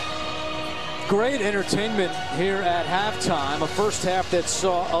 Great entertainment here at halftime. A first half that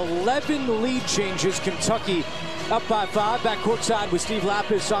saw 11 lead changes. Kentucky up by 5. Back courtside with Steve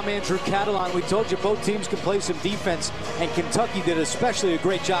Lapis. I'm Andrew Catalan. We told you both teams could play some defense, and Kentucky did especially a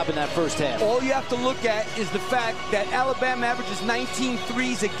great job in that first half. All you have to look at is the fact that Alabama averages 19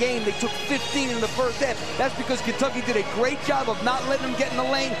 threes a game. They took 15 in the first half. That's because Kentucky did a great job of not letting them get in the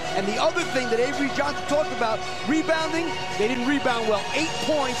lane. And the other thing that Avery Johnson talked about, rebounding, they didn't rebound well. 8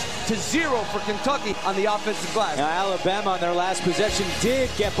 points to 0 for Kentucky on the offensive glass. Now, Alabama on their last possession did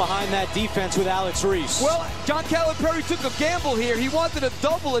get behind that defense with Alex Reese. Well, John Calipari took a gamble here. He wanted a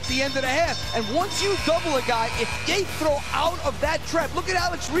double at the end of the half. And once you double a guy, if they throw out of that trap, look at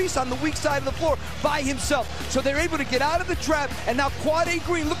Alex Reese on the weak side of the floor by himself. So they're able to get out of the trap, and now Quade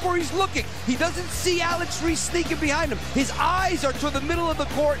Green, look where he's looking. He doesn't see Alex Reese sneaking behind him. His eyes are to the middle of the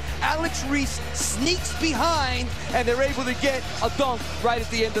court. Alex Reese sneaks behind, and they're able to get a dunk right at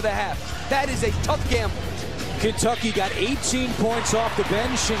the end of the half. That is a tough gamble. Kentucky got 18 points off the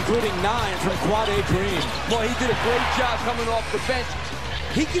bench, including 9 from Quade Green. Well, he did a great job coming off the bench.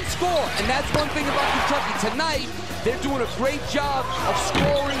 He can score, and that's one thing about Kentucky. Tonight, they're doing a great job of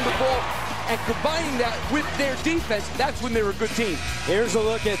scoring the ball and combining that with their defense. That's when they're a good team. Here's a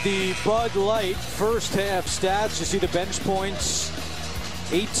look at the Bud Light first half stats. You see the bench points,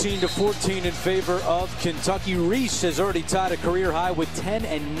 18-14 in favor of Kentucky. Reese has already tied a career high with 10,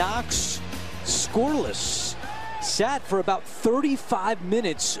 and Knox scoreless. Sat for about 35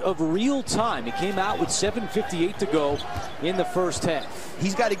 minutes of real time. He came out with 7:58 to go in the first half.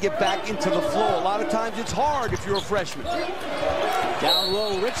 He's got to get back into the flow. A lot of times it's hard if you're a freshman. Down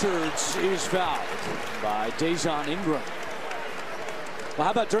low, Richards is fouled by Dejon Ingram. Well,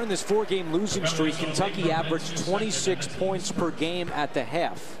 how about during this 4-game losing streak, Kentucky averaged 26 points per game at the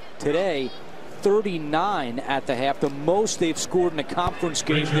half. Today, 39 at the half, the most they've scored in a conference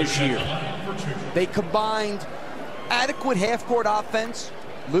game this year. They combined adequate half-court offense,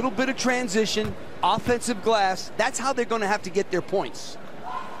 little bit of transition, offensive glass. That's how they're going to have to get their points.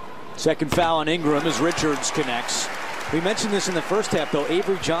 Second foul on Ingram as Richards connects. We mentioned this in the first half, though.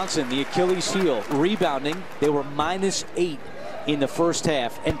 Avery Johnson, the Achilles heel. Rebounding, they were -8 in the first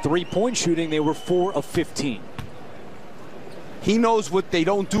half. And three-point shooting, they were 4 of 15. He knows what they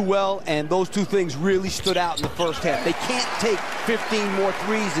don't do well, and those two things really stood out in the first half. They can't take 15 more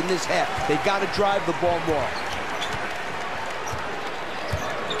threes in this half. They've got to drive the ball more.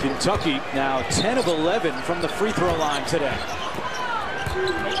 Kentucky now 10 of 11 from the free throw line today.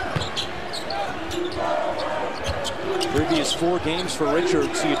 Previous 4 games for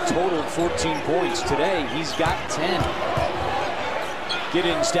Richards, he had totaled 14 points. Today, he's got 10.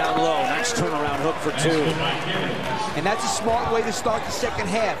 Giddens down low, nice turnaround hook for 2. And that's a smart way to start the second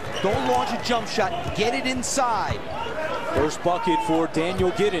half. Don't launch a jump shot, get it inside. First bucket for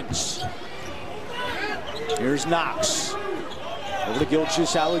Daniel Giddens. Here's Knox. Over to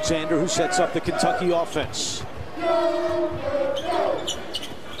Gilgeous-Alexander, who sets up the Kentucky offense.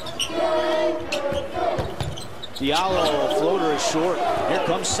 Diallo, floater is short. Here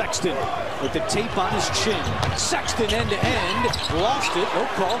comes Sexton with the tape on his chin. Sexton end-to-end, lost it, no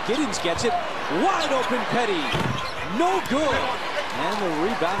call. Giddens gets it, wide open Petty, no good. And the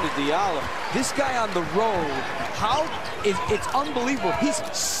rebound to Diallo. This guy on the road, it's unbelievable.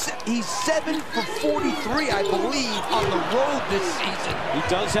 He's 7 for 43, I believe, on the road this season. He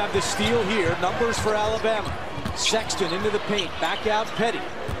does have the steal here. Numbers for Alabama. Sexton into the paint, back out Petty.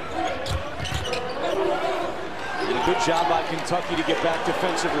 And a good job by Kentucky to get back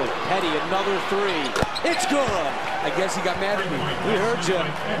defensively. Petty, another 3. It's good. I guess he got mad at me. We heard you.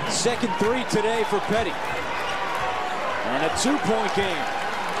 Second 3 today for Petty. And a 2-point game.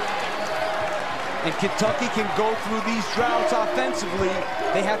 And Kentucky can go through these droughts offensively.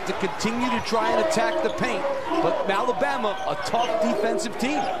 They have to continue to try and attack the paint. But Alabama, a tough defensive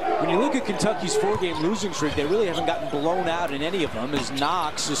team. When you look at Kentucky's 4-game losing streak, they really haven't gotten blown out in any of them, as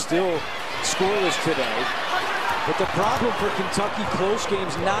Knox is still scoreless today. But the problem for Kentucky, close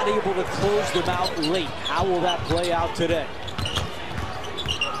games, not able to close them out late. How will that play out today?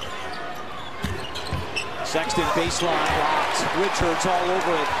 Sexton baseline blocked. Richards all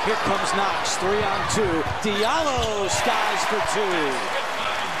over it. Here comes Knox. 3-on-2. Diallo skies for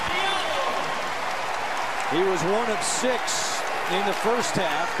 2. He was 1 of 6 in the first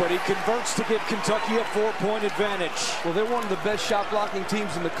half, but he converts to give Kentucky a 4-point advantage. Well, they're one of the best shot blocking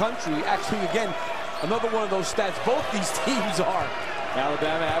teams in the country. Actually, again, another one of those stats both these teams are.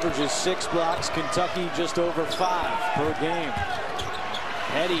 Alabama averages 6 blocks. Kentucky just over 5 per game.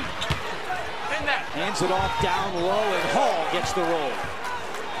 Petty hands it off down low, and Hall gets the roll.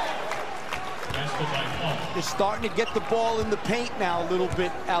 They're starting to get the ball in the paint now a little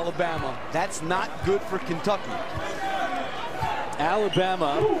bit, Alabama. That's not good for Kentucky.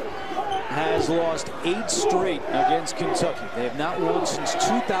 Alabama has lost 8 straight against Kentucky. They have not won since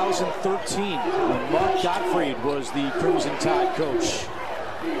 2013, when Mark Gottfried was the Crimson Tide coach.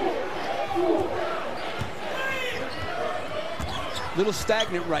 Little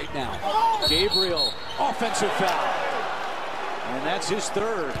stagnant right now. Gabriel, offensive foul. And that's his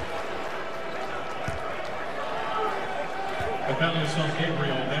third. The foul is on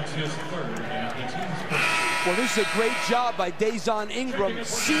Gabriel. That's his third. And the team's first. Well, this is a great job by Dazon Ingram,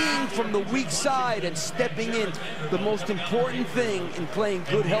 seeing from the weak side and stepping in. The most important thing in playing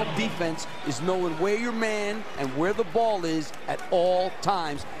good help defense is knowing where your man and where the ball is at all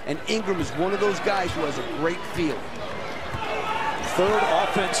times. And Ingram is one of those guys who has a great feel. Third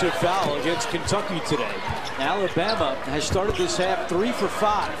offensive foul against Kentucky today. Alabama has started this half 3 for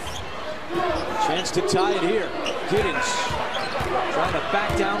 5. Chance to tie it here. Giddens trying to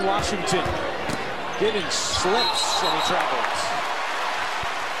back down Washington. Giddens slips and he travels.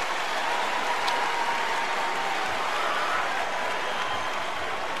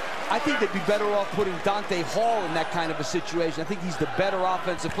 I think they'd be better off putting Dante Hall in that kind of a situation. I think he's the better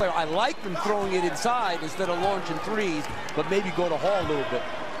offensive player. I like them throwing it inside instead of launching threes, but maybe go to Hall a little bit.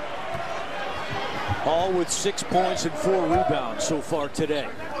 Hall with 6 points and 4 rebounds so far today.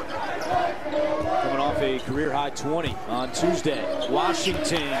 Coming off a career-high 20 on Tuesday.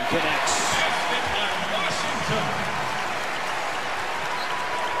 Washington connects.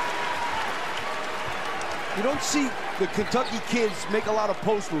 You don't see the Kentucky kids make a lot of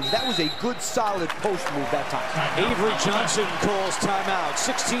post moves. That was a good, solid post move that time. Avery Johnson calls timeout.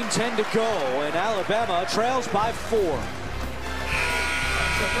 16-10 to go, and Alabama trails by 4.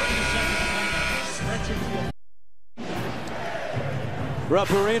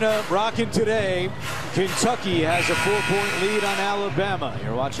 Rupp Arena rocking today. Kentucky has a 4-point lead on Alabama.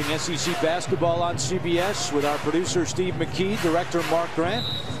 You're watching SEC basketball on CBS with our producer Steve McKee, director Mark Grant,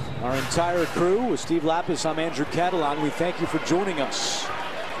 our entire crew. With Steve Lapis, I'm Andrew Catalan. We thank you for joining us.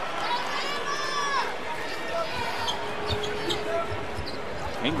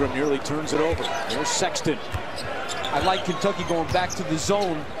 Ingram nearly turns it over. There's Sexton. I like Kentucky going back to the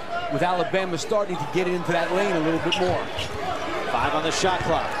zone with Alabama starting to get into that lane a little bit more. 5 on the shot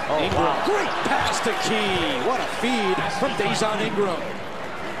clock. Ingram, wow. Great pass to Key. What a feed from Dazon Ingram.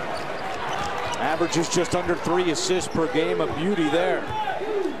 Averages just under 3 assists per game. A beauty there.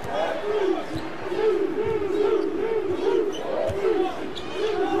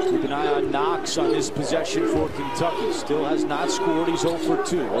 Keep an eye on Knox on this possession for Kentucky. Still has not scored. He's 0 for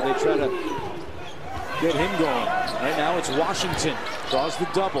 2. Well, they try to get him going. Right now it's Washington. Draws the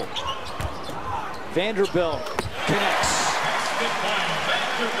double. Vanderbilt connects.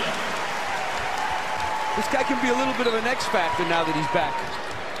 This guy can be a little bit of an X factor now that he's back.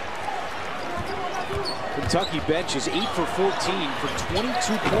 Kentucky bench is 8 for 14 for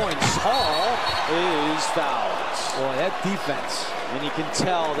 22 points. Hall is fouled. Boy, that defense. And you can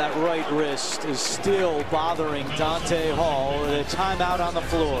tell that right wrist is still bothering Dante Hall with a timeout on the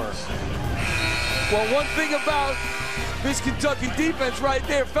floor. Well, one thing about this Kentucky defense right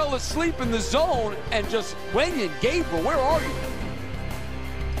there, fell asleep in the zone and just Wenyen, Gabriel, where are you?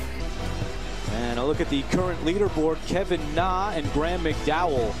 And a look at the current leaderboard. Kevin Na and Graham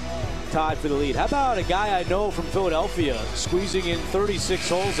McDowell tied for the lead. How about a guy I know from Philadelphia squeezing in 36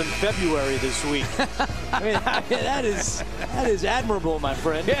 holes in February this week? I mean, that is admirable, my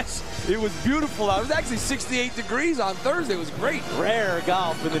friend. Yes, it was beautiful. It was actually 68 degrees on Thursday. It was great. Rare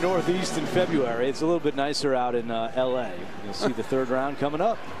golf in the Northeast in February. It's a little bit nicer out in L.A. You'll see the third round coming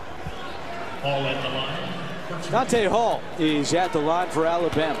up. All at the line. Dante Hall is at the line for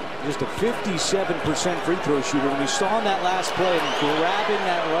Alabama. Just a 57% free throw shooter. And we saw in that last play him grabbing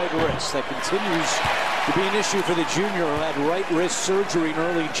that right wrist. That continues to be an issue for the junior who had right wrist surgery in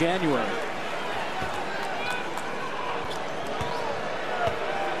early January.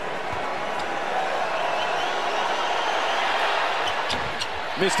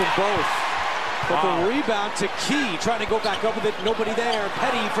 Missed them both. But the rebound to Key, trying to go back up with it. Nobody there.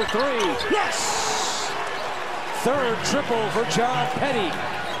 Petty for 3. Yes! Third triple for John Petty.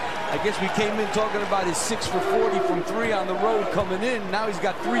 I guess we came in talking about his 6 for 40 from 3 on the road coming in. Now he's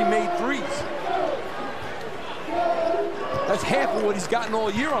got 3 made threes. That's half of what he's gotten all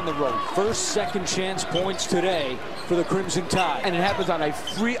year on the road. First second chance points today for the Crimson Tide. And it happens on a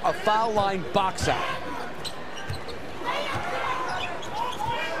foul line box out.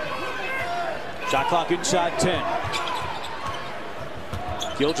 Shot clock inside 10.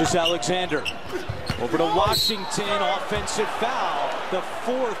 Gilgeous-Alexander over to Washington. Offensive foul, the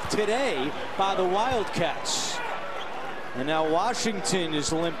 4th today by the Wildcats. And now Washington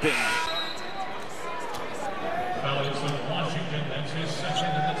is limping. Foul is on Washington. That's his second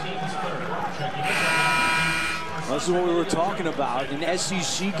and the team's third. Checking it. This is what we were talking about in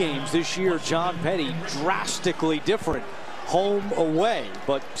SEC games this year. John Petty, drastically different home away,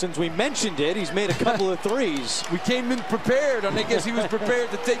 but since we mentioned it, he's made a couple of threes. We came in prepared, and I guess he was prepared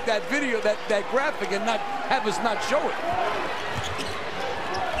to take that video, that graphic, and not have us not show it.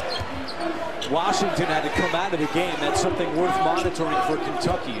 Washington had to come out of the game. That's something worth monitoring for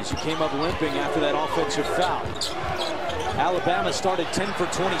Kentucky, as he came up limping after that offensive foul. Alabama started 10 for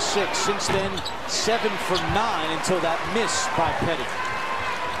 26. Since then, 7 for 9 until that miss by Petty.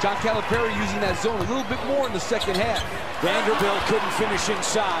 John Calipari using that zone a little bit more in the second half. Vanderbilt couldn't finish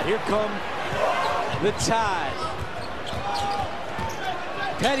inside. Here come the Tide.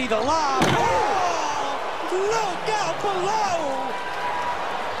 Petty the lob. Oh! Look out below!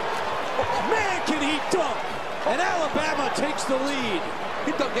 Man, can he dunk? And Alabama takes the lead.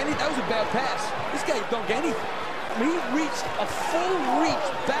 He dunked anything. That was a bad pass. This guy dunked anything. I mean, he reached a full reach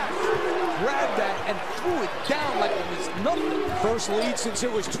back, grabbed that, and threw it down like it was nothing. First lead since it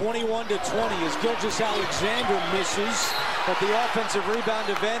was 21 to 20 as Gilgeous-Alexander misses, but the offensive rebound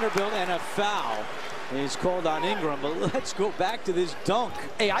to Vanderbilt, and a foul is called on Ingram. But let's go back to this dunk.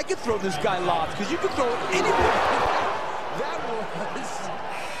 Hey, I could throw this guy lobs because you could throw it anywhere. That was,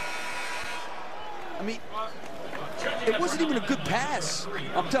 I mean, it wasn't even a good pass.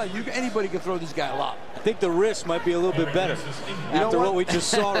 I'm telling you, anybody can throw this guy a lob. I think the wrist might be a little bit better after what we just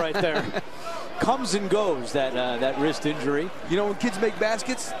saw right there. Comes and goes, that wrist injury. You know, when kids make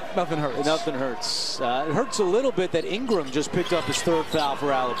baskets, nothing hurts. Nothing hurts. It hurts a little bit that Ingram just picked up his 3rd foul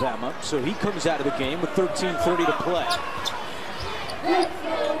for Alabama, so he comes out of the game with 13:30 to play.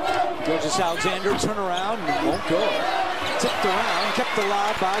 Gilgeous-Alexander turn around and won't go. Tipped around, kept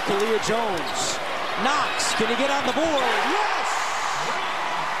alive by Kalia Jones. Knox, can he get on the board? Yes!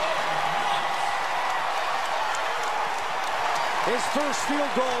 His first field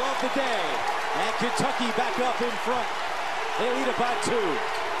goal of the day. And Kentucky back up in front. They lead it by 2.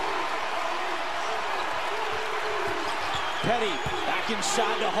 Petty back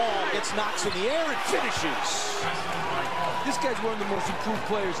inside to Hall. Gets Knox in the air and finishes. This guy's one of the most improved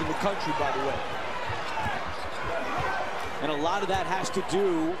players in the country, by the way. And a lot of that has to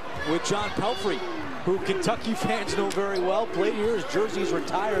do with John Pelfrey, who Kentucky fans know very well. Played here, his jersey's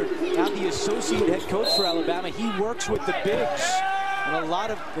retired. Now the associate head coach for Alabama. He works with the bigs. And a lot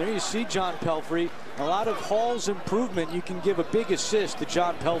of, there you see John Pelfrey, a lot of Hall's improvement. You can give a big assist to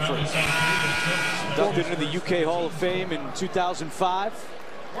John Pelfrey. Inducted into the UK Hall of Fame in 2005.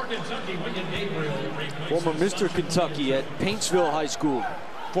 Former Mr. Kentucky at Paintsville High School.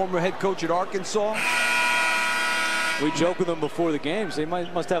 Former head coach at Arkansas. We joke with them before the games. They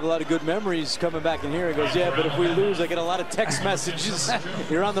must have a lot of good memories coming back in here. He goes, yeah, but if we lose, I get a lot of text messages.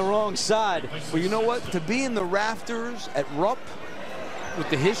 You're on the wrong side. Well, you know what? To be in the rafters at Rupp with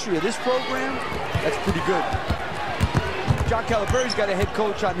the history of this program, that's pretty good. John Calipari's got a head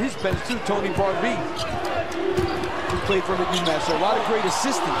coach on his bench too, Tony Barbee, who played for him at UMass. So a lot of great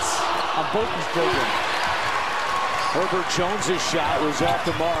assistants on both these programs. Herbert Jones's shot was off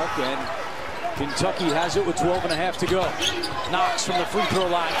the mark, and Kentucky has it with 12.5 to go. Knox from the free throw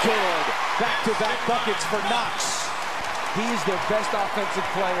line. Good. Back-to-back buckets for Knox. He is their best offensive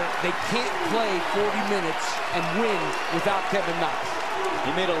player. They can't play 40 minutes and win without Kevin Knox.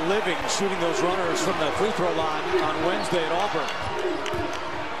 He made a living shooting those runners from the free throw line on Wednesday at Auburn.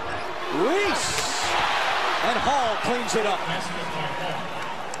 Reese! And Hall cleans it up.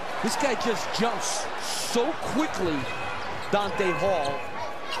 This guy just jumps so quickly, Dante Hall,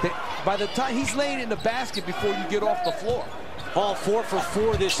 that by the time he's laying in the basket before you get off the floor. Hall 4 for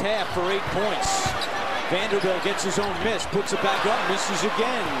 4 this half for 8 points. Vanderbilt gets his own miss, puts it back up, misses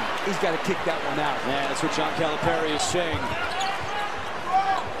again. He's got to kick that one out. Yeah, that's what John Calipari is saying.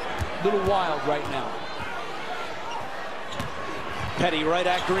 A little wild right now. Petty right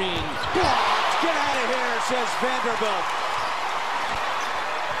at Green. Blocked. Get out of here, says Vanderbilt.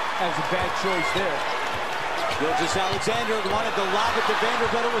 That was a bad choice there. Gilgeous-Alexander wanted to lob it to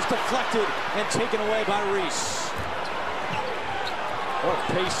Vanderbilt. It was deflected and taken away by Reese. Oh,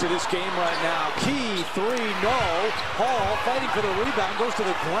 pace to this game right now. Key 3, no. Hall fighting for the rebound, goes to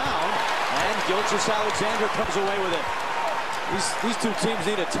the ground, and Gilgeous-Alexander comes away with it. These two teams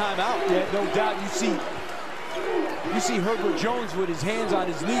need a timeout. Yeah, no doubt. You see Herbert Jones with his hands on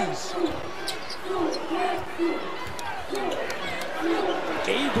his knees.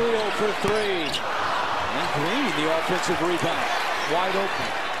 Gabriel for 3. And Green, the offensive rebound. wide open.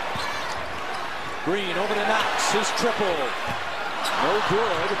 Green over to Knox, his triple. No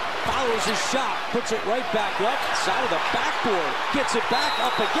good. Follows his shot, puts it right back up, side of the backboard, gets it back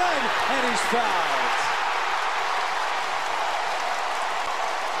up again, and he's fouled.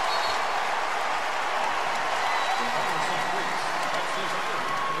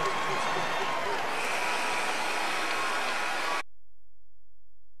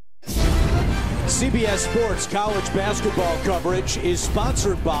 CBS Sports college basketball coverage is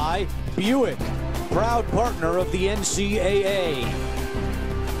sponsored by Buick, proud partner of the NCAA.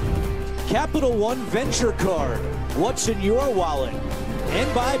 Capital One Venture Card, what's in your wallet?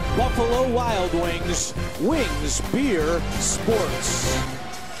 And by Buffalo Wild Wings, Wings Beer Sports.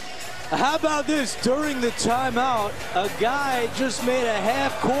 How about this? During the timeout, a guy just made a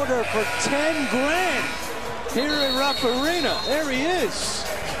half quarter for 10 grand here in Rupp Arena. There he is.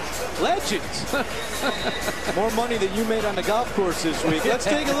 Legend. More money than you made on the golf course this week. Let's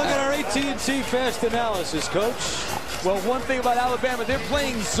take a look at our AT&T Fast Analysis, Coach. Well, one thing about Alabama, they're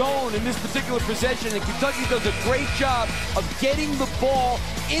playing zone in this particular possession, and Kentucky does a great job of getting the ball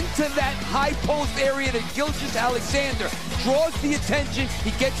into that high post area to Gilgeous-Alexander. Draws the attention. He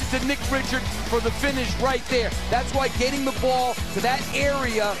gets it to Nick Richard for the finish right there. That's why getting the ball to that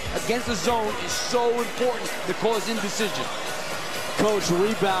area against the zone is so important to cause indecision. Coach,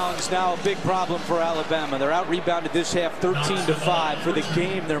 rebounds now a big problem for Alabama. They're out-rebounded this half 13-5. For the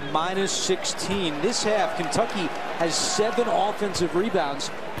game, they're minus 16. This half, Kentucky has 7 offensive rebounds.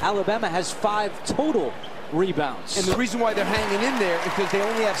 Alabama has 5 total rebounds. And the reason why they're hanging in there is because they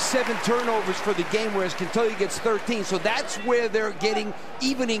only have 7 turnovers for the game, whereas Kentucky gets 13. So that's where they're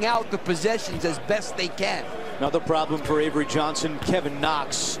evening out the possessions as best they can. Another problem for Avery Johnson. Kevin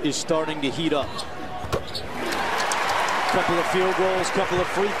Knox is starting to heat up. Couple of field goals, couple of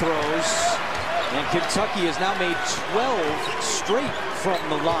free throws, and Kentucky has now made 12 straight from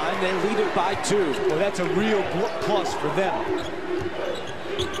the line. They lead it by 2. Well, that's a real plus for them.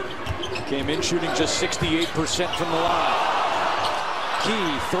 Came in shooting just 68% from the line.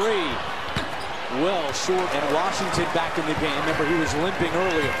 Key 3, well short, and Washington back in the game. Remember, he was limping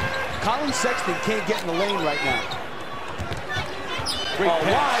earlier. Colin Sexton can't get in the lane right now. Great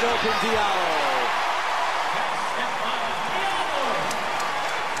wide open Diallo.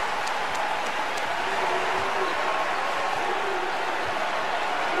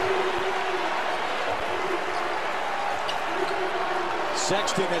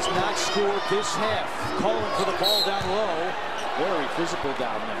 Sexton has not scored this half. Calling for the ball down low. Very physical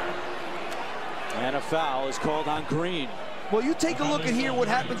down there. And a foul is called on Green. Well, you take a look at here what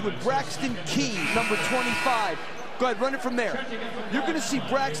happens with Braxton Key, number 25. Go ahead, run it from there. You're going to see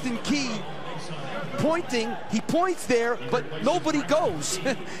Braxton Key pointing. He points there, but nobody goes.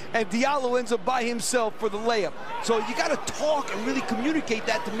 And Diallo ends up by himself for the layup. So you got to talk and really communicate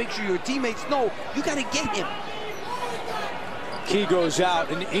that to make sure your teammates know you got to get him. Key goes out,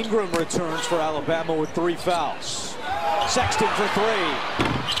 and Ingram returns for Alabama with 3 fouls. Sexton for 3.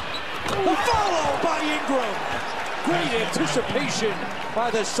 The follow by Ingram. Great anticipation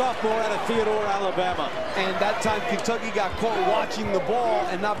by the sophomore out of Theodore, Alabama. And that time Kentucky got caught watching the ball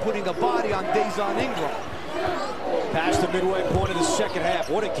and not putting a body on Dazon Ingram. Past the midway point of the second half.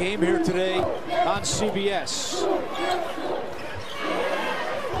 What a game here today on CBS.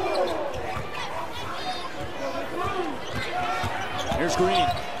 Here's Green.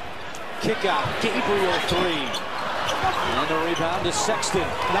 Kick out. Gabriel 3. And the rebound to Sexton.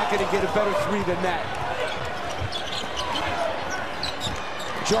 Not going to get a better 3 than that.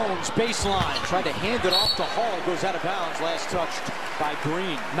 Jones, baseline. Tried to hand it off to Hall. Goes out of bounds. Last touched by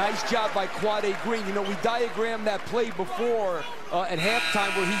Green. Nice job by Quade Green. You know, we diagrammed that play before at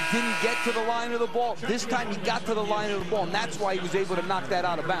halftime where he didn't get to the line of the ball. This time he got to the line of the ball, and that's why he was able to knock that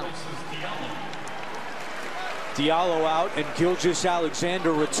out of bounds. Diallo out, and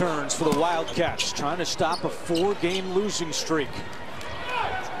Gilgeous-Alexander returns for the Wildcats, trying to stop a 4-game losing streak.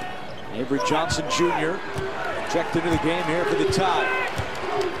 Avery Johnson Jr. checked into the game here for the tie.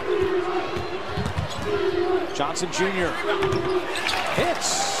 Johnson Jr.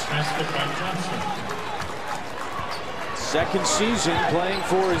 hits. Second season playing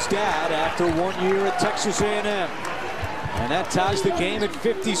for his dad after 1 year at Texas A&M. And that ties the game at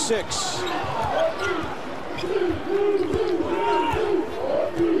 56.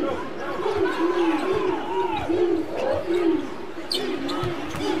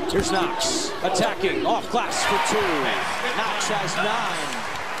 Here's Knox attacking, off glass for 2. Knox has 9.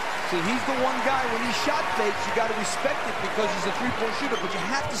 See, he's the one guy, when he shot fakes, you got to respect it because he's a 3-point shooter, but you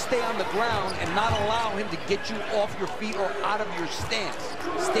have to stay on the ground and not allow him to get you off your feet or out of your stance.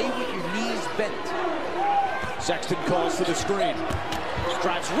 Stay with your knees bent. Sexton calls to the screen.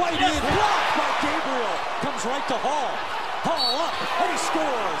 Drives right in, blocked by Gabriel. Comes right to Hall. Hall up, and he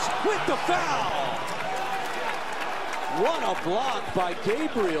scores with the foul. What a block by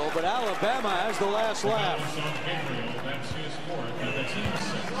Gabriel, but Alabama has the last laugh. That's his fourth, and the team's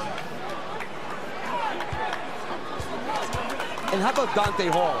sixth. And how about Dante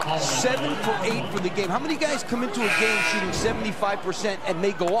Hall? 7 for 8 for the game. How many guys come into a game shooting 75% and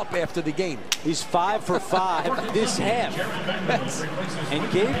they go up after the game? He's 5 for 5 this half.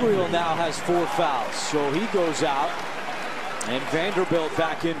 And Gabriel now has 4 fouls, so he goes out. And Vanderbilt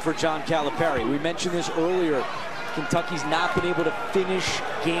back in for John Calipari. We mentioned this earlier. Kentucky's not been able to finish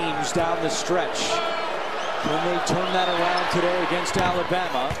games down the stretch. Can they turn that around today against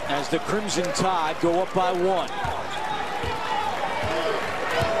Alabama as the Crimson Tide go up by 1?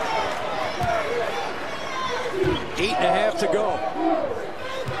 Eight and a half to go.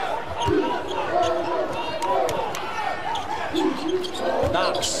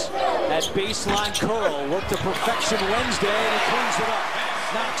 Knox at baseline curl. Worked to perfection Wednesday, and he cleans it up.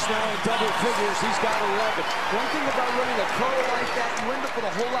 Knox now in double figures. He's got 11. One thing about running a curl like that, you end up with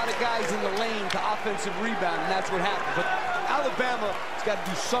a whole lot of guys in the lane to offensive rebound, and that's what happened. But Alabama has got to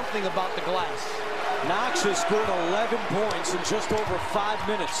do something about the glass. Knox has scored 11 points in just over 5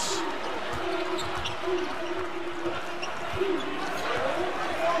 minutes.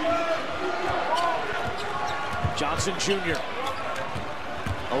 Johnson Jr.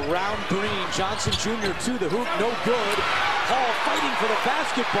 around Green. Johnson Jr. to the hoop, no good. Hall fighting for the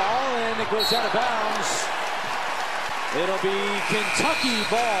basketball, and it goes out of bounds. It'll be Kentucky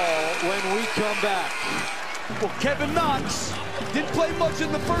ball when we come back. Well, Kevin Knox didn't play much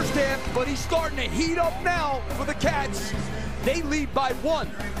in the first half, but he's starting to heat up now for the Cats. They lead by 1.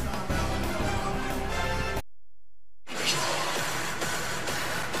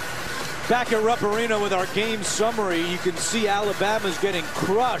 Back at Rupp Arena with our game summary, you can see Alabama's getting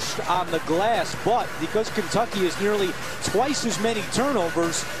crushed on the glass, but because Kentucky has nearly twice as many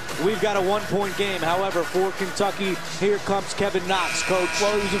turnovers, we've got a 1-point game. However, for Kentucky, here comes Kevin Knox, coach.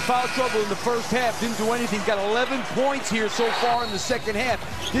 Well, he was in foul trouble in the first half, didn't do anything, got 11 points here so far in the second half.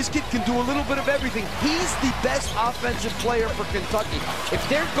 This kid can do a little bit of everything. He's the best offensive player for Kentucky. If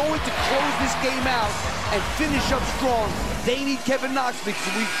they're going to close this game out and finish up strong, they need Kevin Knox,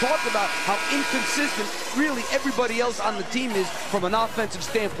 because we've talked about how inconsistent really everybody else on the team is from an offensive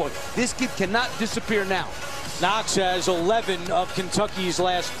standpoint. This kid cannot disappear now. Knox has 11 of Kentucky's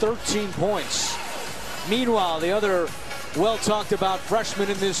last 13 points. Meanwhile, the other well-talked about freshman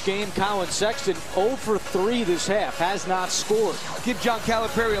in this game, Colin Sexton, 0 for 3 this half, has not scored. Give John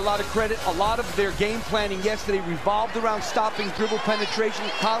Calipari a lot of credit. A lot of their game planning yesterday revolved around stopping dribble penetration.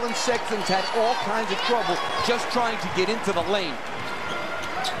 Colin Sexton's had all kinds of trouble just trying to get into the lane.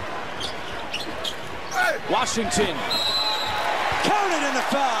 Washington counted in the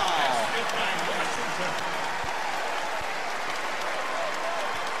foul.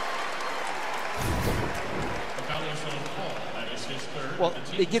 Well,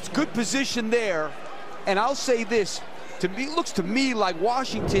 it gets good position there, and I'll say this, to me, it looks to me like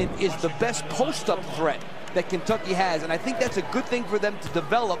Washington is the best post-up threat that Kentucky has, and I think that's a good thing for them to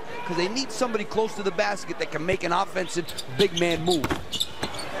develop, because they need somebody close to the basket that can make an offensive big man move.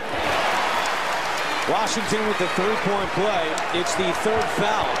 Washington with the 3-point play. It's the 3rd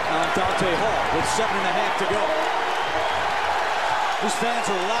foul on Dante Hall with 7.5 to go. These fans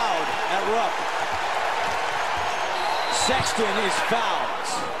are loud at Rupp. Sexton is fouled.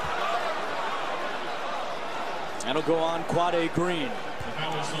 That'll go on Quade Green. The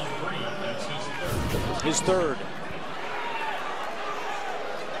foul is on Green. That's his third.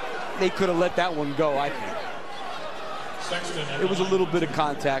 They could have let that one go, I think. Sexton. It was a little bit of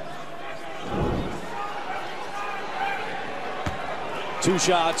contact. 2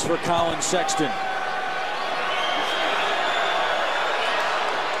 shots for Colin Sexton.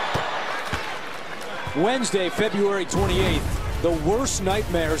 Wednesday, February 28th, the worst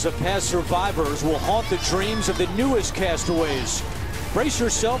nightmares of past survivors will haunt the dreams of the newest castaways. Brace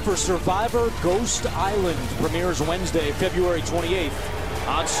yourself for Survivor Ghost Island. Premieres Wednesday, February 28th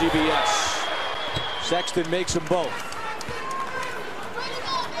on CBS. Sexton makes them both.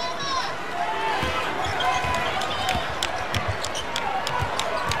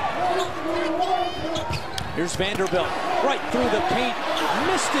 Here's Vanderbilt, right through the paint,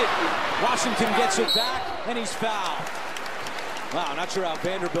 missed it. Washington gets it back, and he's fouled. Wow, not sure how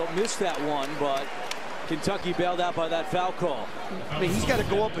Vanderbilt missed that one, but Kentucky bailed out by that foul call. I mean, he's got to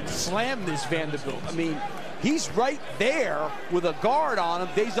go up and slam this Vanderbilt. I mean, he's right there with a guard on him,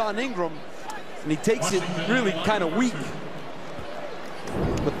 Dejon Ingram, and he takes it really kind of weak.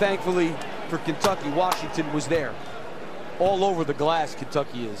 But thankfully, for Kentucky. Washington was there. All over the glass,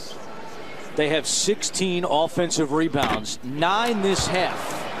 Kentucky is. They have 16 offensive rebounds, 9 this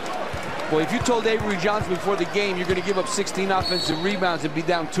half. Well, if you told Avery Johnson before the game you're going to give up 16 offensive rebounds and be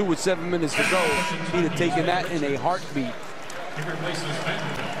down 2 with 7 minutes to go, he'd have taken that in a heartbeat. He replaces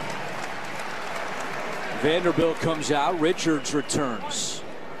Vanderbilt. Vanderbilt comes out. Richards returns.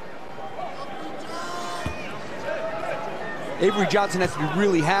 Avery Johnson has to be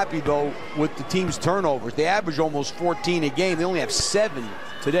really happy, though, with the team's turnovers. They average almost 14 a game. They only have 7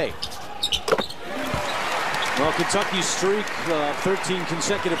 today. Well, Kentucky's streak of 13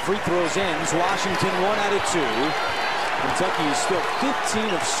 consecutive free throws ends. Washington 1 out of 2. Kentucky is still 15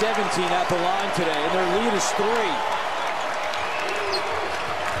 of 17 at the line today, and their lead is 3.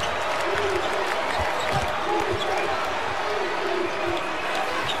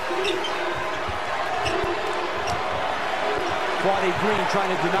 Quade Green trying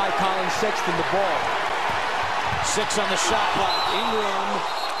to deny Colin Sexton the ball. 6 on the shot clock. Ingram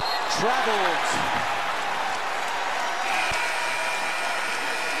traveled.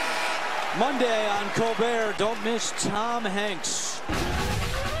 Monday on Colbert, don't miss Tom Hanks.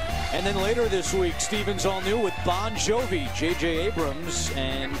 And then later this week, Stevens All New with Bon Jovi, J.J. Abrams,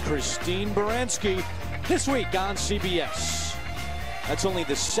 and Christine Baranski. This week on CBS. That's only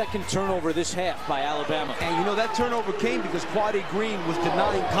the 2nd turnover this half by Alabama. And you know, that turnover came because Quade Green was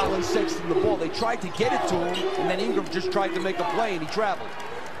denying Colin Sexton the ball. They tried to get it to him, and then Ingram just tried to make a play, and he traveled.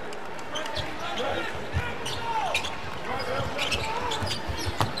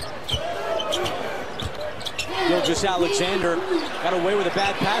 Gilgeous-Alexander got away with a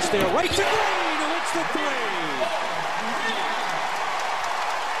bad pass there. Right to Green, who hits the 3.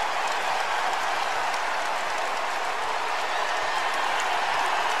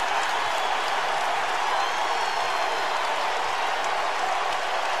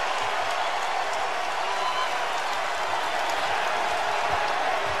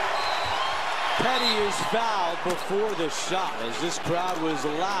 Petty is fouled before the shot, as this crowd was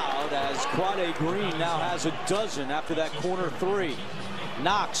loud, as Quade Green now has a dozen after that corner 3.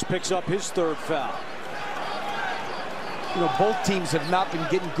 Knox picks up his 3rd foul. You know, both teams have not been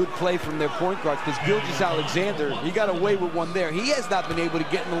getting good play from their point guards, because Gilgeous-Alexander, he got away with one there. He has not been able to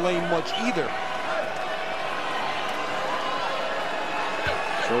get in the lane much either.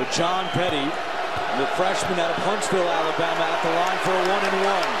 So John Petty, the freshman out of Huntsville, Alabama, at the line for a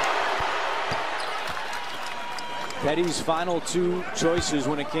 1-and-1. Petty's final 2 choices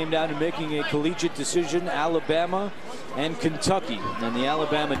when it came down to making a collegiate decision, Alabama and Kentucky. And the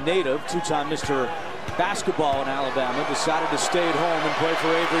Alabama native, 2-time Mr. Basketball in Alabama, decided to stay at home and play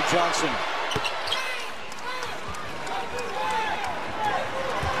for Avery Johnson.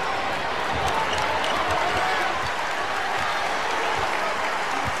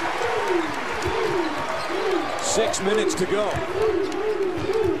 Six minutes to go.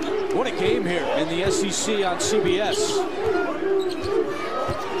 What a game here in the SEC on CBS.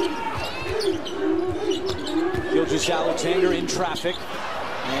 Gilgeous-Alexander in traffic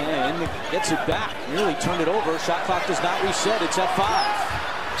and gets it back. Nearly turned it over. Shot clock does not reset. It's at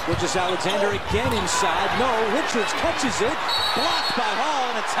 5. Gilgeous-Alexander again inside. No, Richards catches it. Blocked by Hall,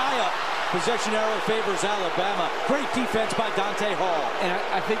 and a tie-up. Possession arrow favors Alabama. Great defense by Dante Hall. And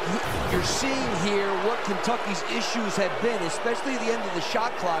I think you're seeing here what Kentucky's issues have been, especially at the end of the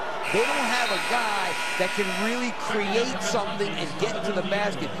shot clock. They don't have a guy that can really create something and get to the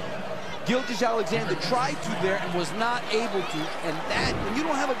basket. Gilgeous-Alexander tried to there and was not able to. And that, when you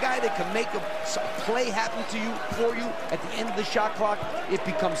don't have a guy that can make a play happen to you, for you, at the end of the shot clock, it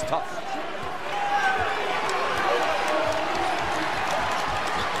becomes tough.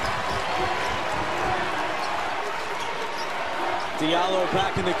 Diallo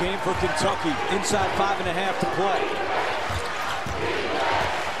back in the game for Kentucky. Inside 5.5 to play.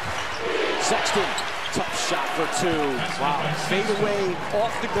 Sexton, tough shot for 2. Wow, fade away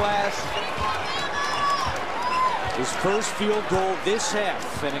off the glass. His first field goal this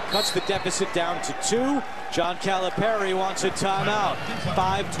half, and it cuts the deficit down to 2. John Calipari wants a timeout.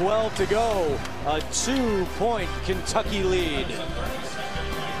 5:12 to go. A 2-point Kentucky lead.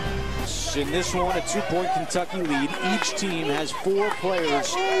 In this one, a 2-point Kentucky lead. Each team has 4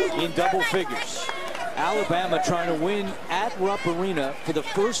 players in double figures. Alabama trying to win at Rupp Arena for the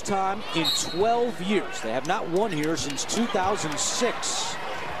first time in 12 years. They have not won here since 2006.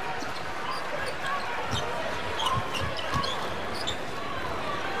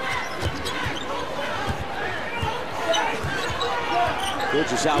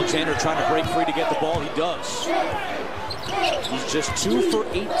 Gilgeous-Alexander trying to break free to get the ball. He does. He's just 2 for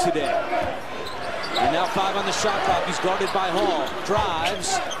 8 today. And And now 5 on the shot clock. He's guarded by Hall.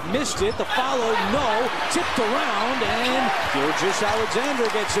 Drives, missed it. The follow, no. Tipped around, and Gilgeous-Alexander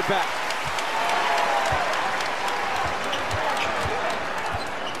gets it back.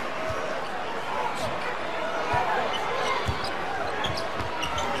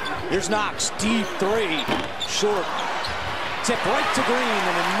 Here's Knox, deep 3, short. Tip right to Green,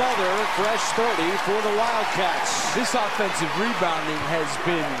 and another fresh 30 for the Wildcats. This offensive rebounding has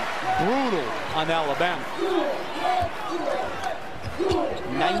been brutal on Alabama.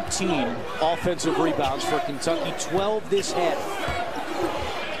 19 offensive rebounds for Kentucky, 12 this half.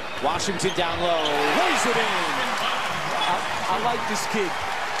 Washington down low, lays it in. I like this kid.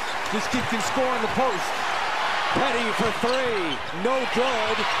 This kid can score in the post. Petty for 3, no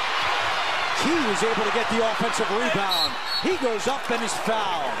good. Key was able to get the offensive rebound. He goes up and is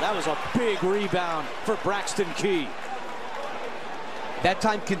fouled. That was a big rebound for Braxton Key. That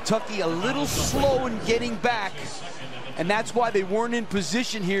time Kentucky a little slow in getting back, and that's why they weren't in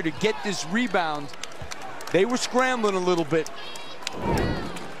position here to get this rebound. They were scrambling a little bit.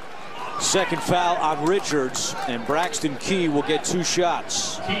 Second foul on Richards, and Braxton Key will get 2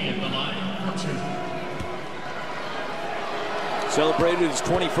 shots. Key in the line for 2. Celebrated his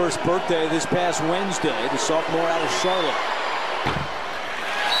 21st birthday this past Wednesday, the sophomore out of Charlotte.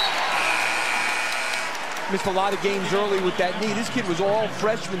 Missed a lot of games early with that knee. This kid was all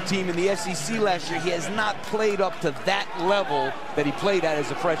freshman team in the SEC last year. He has not played up to that level that he played at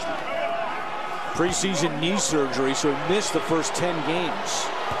as a freshman. Preseason knee surgery, so he missed the first 10 games.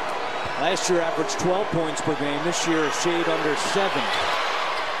 Last year averaged 12 points per game. This year a shade under 7.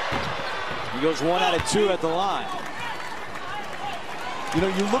 He goes 1 out of 2 at the line. You know,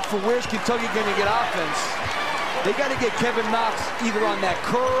 you look for where's Kentucky going to get offense. They got to get Kevin Knox either on that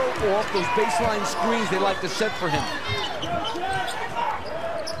curl or off those baseline screens they like to set for him.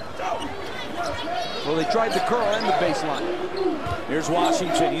 Well, they tried the curl and the baseline. Here's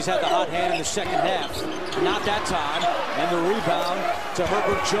Washington. He's had the hot hand in the second half. Not that time. And the rebound to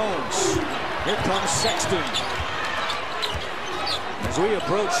Herbert Jones. Here comes Sexton. As we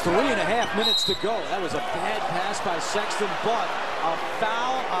approach 3.5 minutes to go. That was a bad pass by Sexton, but a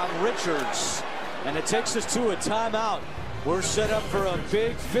foul on Richards. And it takes us to a timeout. We're set up for a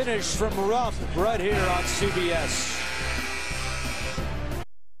big finish from Rupp right here on CBS.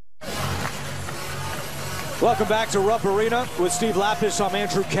 Welcome back to Rupp Arena with Steve Lapis. I'm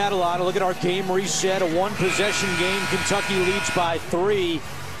Andrew Catalano. Look at our game reset. A 1-possession game. Kentucky leads by 3.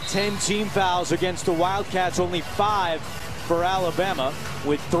 10 team fouls against the Wildcats. Only 5 for Alabama.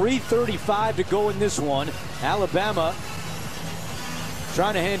 With 3:35 to go in this one. Alabama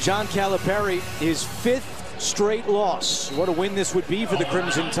trying to hand John Calipari his 5th straight loss. What a win this would be for the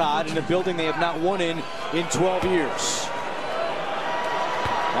Crimson Tide in a building they have not won in 12 years.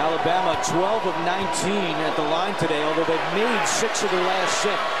 Alabama 12 of 19 at the line today, although they've made 6 of their last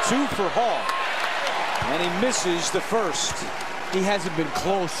 7. 2 for Hall. And he misses the first. He hasn't been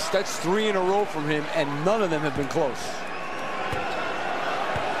close. That's 3 in a row from him, and none of them have been close.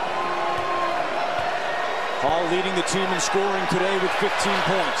 Hall leading the team in scoring today with 15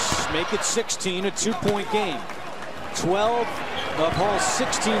 points. Make it 16, a 2-point game. 12 of Hall's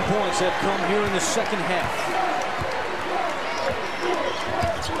 16 points have come here in the second half.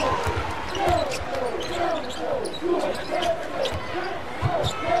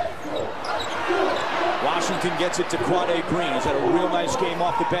 Washington gets it to Quade Green. He's had a real nice game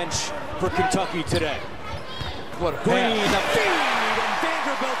off the bench for Kentucky today. What a Green, the feed, and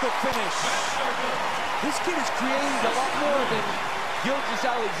Vanderbilt the finish. This kid has created a lot more than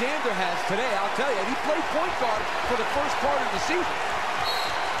Gilgeous-Alexander has today, I'll tell you. And he played point guard for the first part of the season.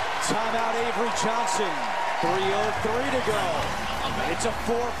 Timeout Avery Johnson. 3:03 to go. It's a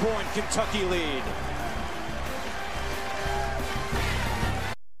 4-point Kentucky lead.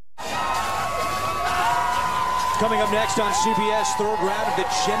 Coming up next on CBS, third round of the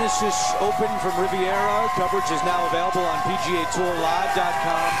Genesis Open from Riviera. Coverage is now available on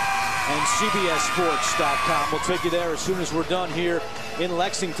PGATourLive.com and CBSSports.com. We'll take you there as soon as we're done here in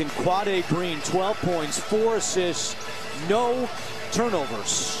Lexington. Quade Green, 12 points, 4 assists, no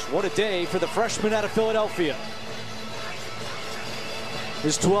turnovers. What a day for the freshman out of Philadelphia.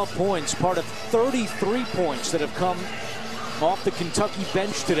 His 12 points, part of 33 points that have come off the Kentucky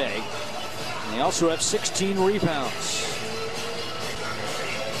bench today. They also have 16 rebounds.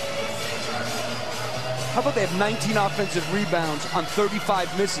 How about they have 19 offensive rebounds on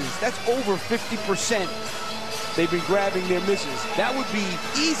 35 misses? That's over 50%. They've been grabbing their misses. That would be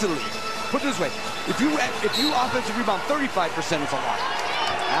easily, put it this way, if you offensive rebound 35%, it's a lot.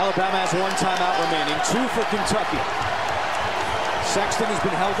 Alabama has 1 timeout remaining, 2 for Kentucky. Sexton has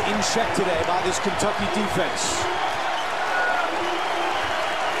been held in check today by this Kentucky defense.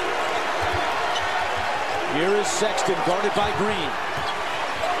 Here is Sexton, guarded by Green.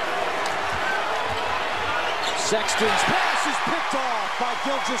 Sexton's pass is picked off by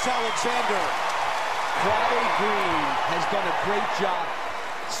Gilgeous-Alexander. Quade Green has done a great job.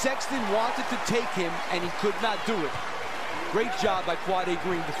 Sexton wanted to take him, and he could not do it. Great job by Quade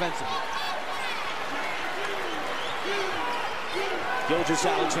Green defensively.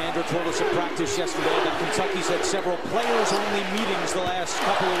 Gilgeous-Alexander told us at practice yesterday that Kentucky's had several players-only meetings the last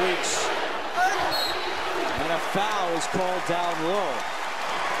couple of weeks. And a foul is called down low.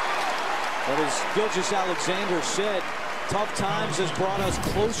 But as Gilgeous-Alexander said, tough times has brought us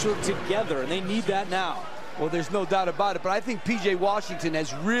closer together, and they need that now. Well, there's no doubt about it, but I think P.J. Washington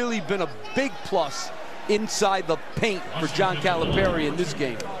has really been a big plus inside the paint for John Calipari in this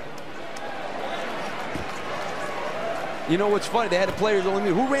game. You know what's funny? They had a players only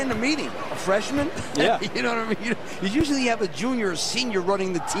meeting. Who ran the meeting? A freshman? Yeah. You know what I mean? You usually have a junior or senior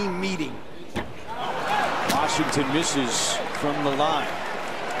running the team meeting. Washington misses from the line.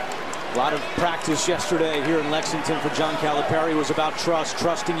 A lot of practice yesterday here in Lexington for John Calipari was about trust,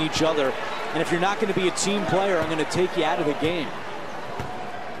 trusting each other. And if you're not going to be a team player, I'm going to take you out of the game.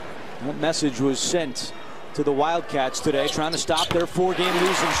 That message was sent to the Wildcats today, trying to stop their 4-game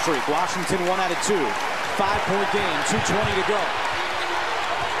losing streak. Washington 1 out of 2. 5-point game, 2:20 to go.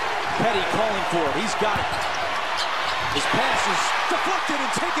 Petty calling for it. He's got it. His pass is deflected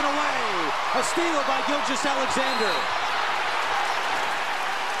and taken away. A steal by Gilgeous-Alexander.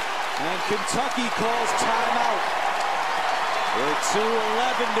 And Kentucky calls timeout. With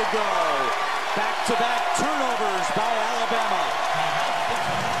 2:11 to go. Back-to-back turnovers by Alabama.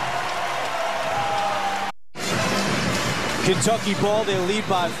 Kentucky ball, they lead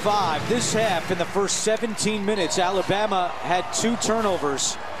by 5. This half, in the first 17 minutes, Alabama had 2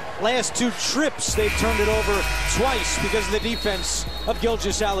 turnovers. Last 2 trips, they've turned it over twice because of the defense of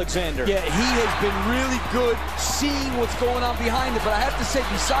Gilgeous-Alexander. Yeah, he has been really good seeing what's going on behind it. But I have to say,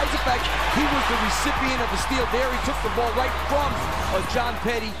 besides the fact he was the recipient of a steal there, he took the ball right from John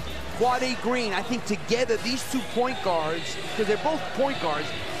Petty. Quade Green, I think together, these 2 point guards, because they're both point guards,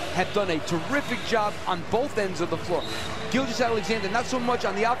 have done a terrific job on both ends of the floor. Gilgeous-Alexander, not so much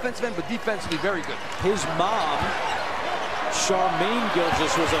on the offensive end, but defensively very good. His mom, Charmaine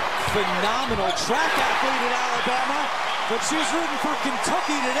Gilgeous, was a phenomenal track athlete at Alabama, but she's rooting for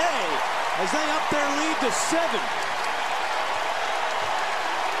Kentucky today as they up their lead to 7.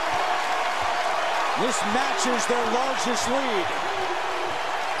 This matches their largest lead.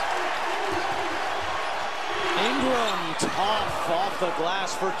 Ingram, tough off the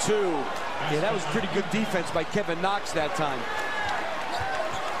glass for 2. Yeah, that was pretty good defense by Kevin Knox that time.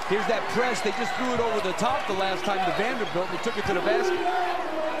 Here's that press. They just threw it over the top the last time to Vanderbilt. They took it to the basket.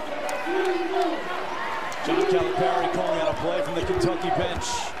 John Calipari calling out a play from the Kentucky bench.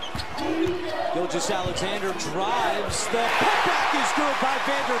 Gilgeous-Alexander drives. The putback is good by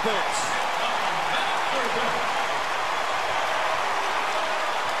Vanderbilt.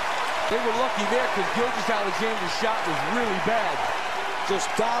 They were lucky there because Gilgeous-Alexander's shot was really bad. Just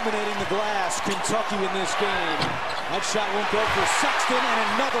dominating the glass, Kentucky in this game. That shot won't go for Sexton, and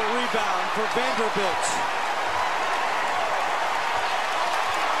another rebound for Vanderbilt.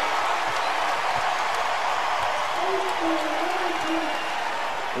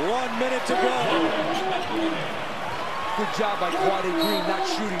 One minute to go. Good job by Quade Green not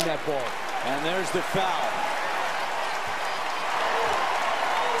shooting that ball. And there's the foul.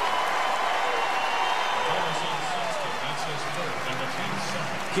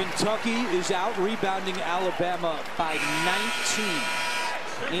 Kentucky is out rebounding Alabama by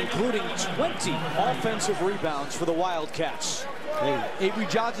 19, including 20 offensive rebounds for the Wildcats. Hey, Avery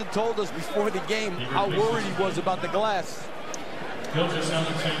Johnson told us before the game how worried he was about the glass.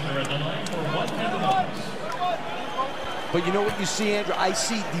 Gilgeous-Alexander at the line for 1 minute. But you know what you see, Andrew? I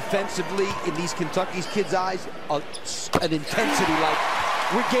see defensively in these Kentucky's kids' eyes an intensity like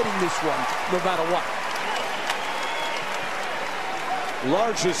we're getting this one no matter what.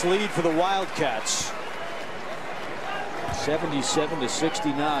 Largest lead for the Wildcats.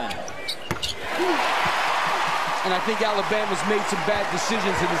 77-69. And I think Alabama's made some bad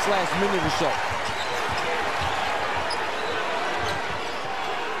decisions in this last minute or so.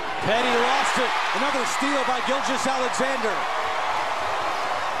 Petty lost it. Another steal by Gilgeous-Alexander.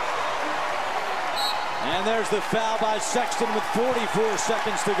 And there's the foul by Sexton with 44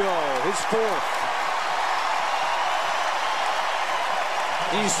 seconds to go. His 4th.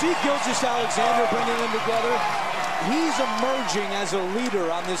 And you see Gilgeous-Alexander bringing them together. He's emerging as a leader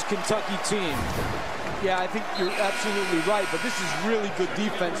on this Kentucky team. Yeah, I think you're absolutely right, but this is really good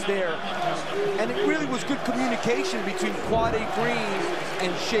defense there. And it really was good communication between Quade Green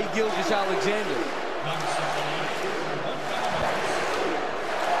and Shai Gilgeous-Alexander.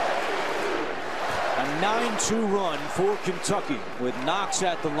 A 9-2 run for Kentucky with Knox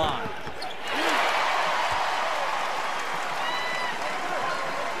at the line.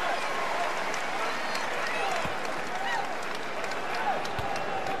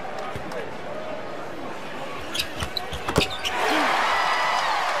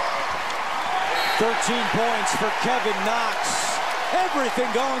 Points for Kevin Knox.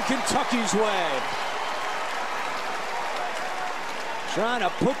 Everything going Kentucky's way. Trying to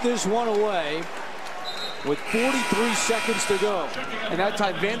put this one away with 43 seconds to go. And that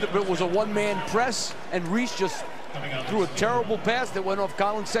time Vanderbilt was a one-man press, and Reese just threw a terrible pass that went off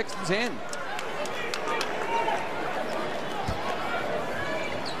Colin Sexton's hand.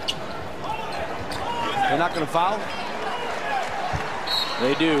 They're not going to foul?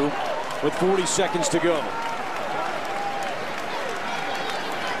 They do, with 40 seconds to go.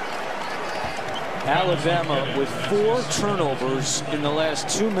 Alabama with 4 turnovers in the last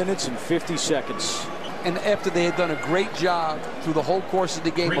 2 minutes and 50 seconds. And after they had done a great job through the whole course of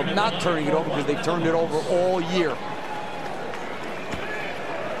the game of not turning it over, because they turned it over all year.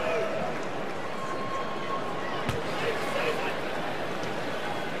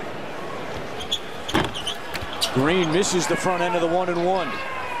 Green misses the front end of the 1-and-1.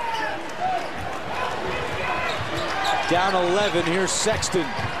 Down 11, here's Sexton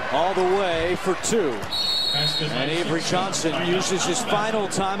all the way for 2. And Avery Johnson uses his final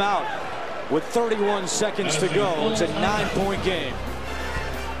timeout with 31 seconds to go. It's a 9-point game.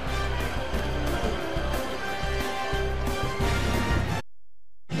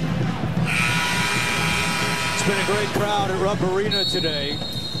 It's been a great crowd at Rupp Arena today.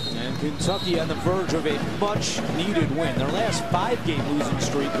 And Kentucky on the verge of a much-needed win. Their last 5-game losing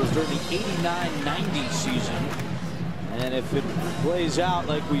streak was during the 89-90 season. And if it plays out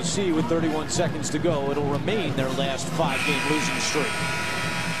like we see with 31 seconds to go, it'll remain their last 5-game losing streak.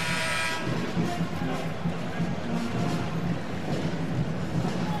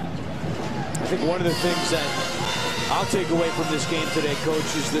 I think one of the things that I'll take away from this game today,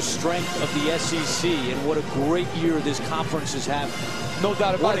 Coach, is the strength of the SEC and what a great year this conference has had. No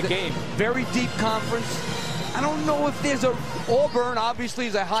doubt about it. What a game. Very deep conference. I don't know if there's a... Auburn obviously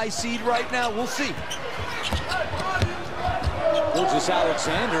is a high seed right now. We'll see.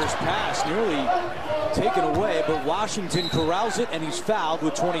 Gilgeous-Alexander's pass nearly taken away, but Washington corrals it, and he's fouled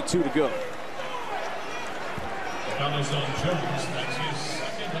with 22 to go. I'll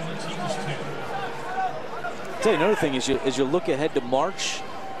tell you another thing, as you look ahead to March,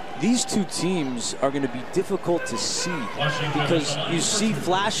 these two teams are going to be difficult to see because you see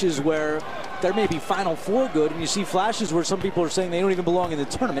flashes where there may be Final Four good, and you see flashes where some people are saying they don't even belong in the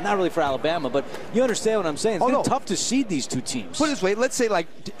tournament. Not really for Alabama, but you understand what I'm saying. It's tough to seed these two teams. Put it this way, let's say, like,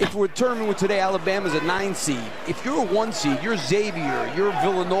 if we're determining with today, Alabama's a 9 seed. If you're a 1 seed, you're Xavier, you're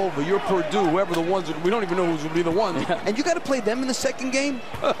Villanova, you're Purdue, whoever the ones, we don't even know who's going to be the ones, and you got to play them in the second game?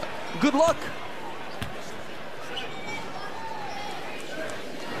 Good luck.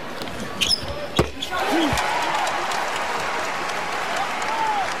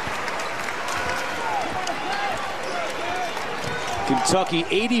 Kentucky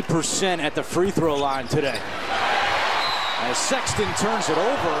 80% at the free throw line today. As Sexton turns it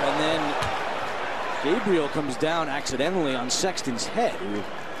over, and then Gabriel comes down accidentally on Sexton's head.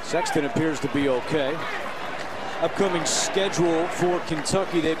 Sexton appears to be okay. Upcoming schedule for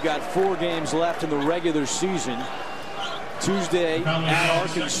Kentucky, they've got 4 games left in the regular season. Tuesday at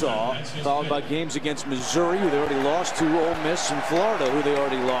Arkansas, followed by games against Missouri, who they already lost to, Ole Miss, and Florida, who they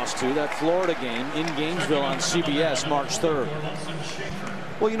already lost to. That Florida game in Gainesville on CBS March 3rd.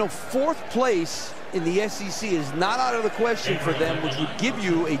 Well, you know, 4th place in the SEC is not out of the question for them, which would give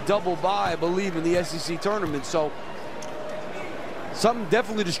you a double bye, I believe, in the SEC tournament. So, something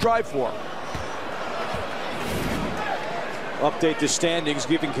definitely to strive for. Update the standings,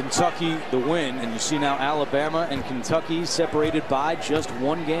 giving Kentucky the win, and you see now Alabama and Kentucky separated by just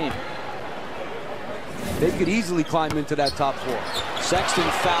 1 game. They could easily climb into that top 4. Sexton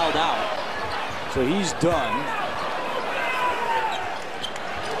fouled out, so he's done.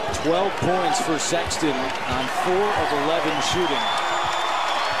 12 points for Sexton on 4 of 11 shooting.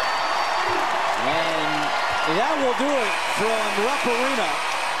 And that will do it from Rupp Arena,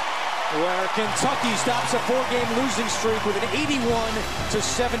 where Kentucky stops a 4-game losing streak with an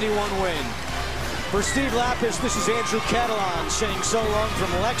 81-71 win. For Steve Lapis, this is Andrew Catalan saying so long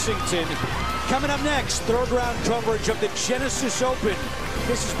from Lexington. Coming up next, 3rd round coverage of the Genesis Open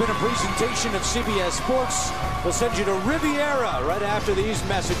This has been a presentation of CBS Sports. We'll send you to Riviera right after these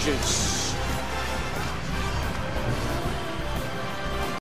messages.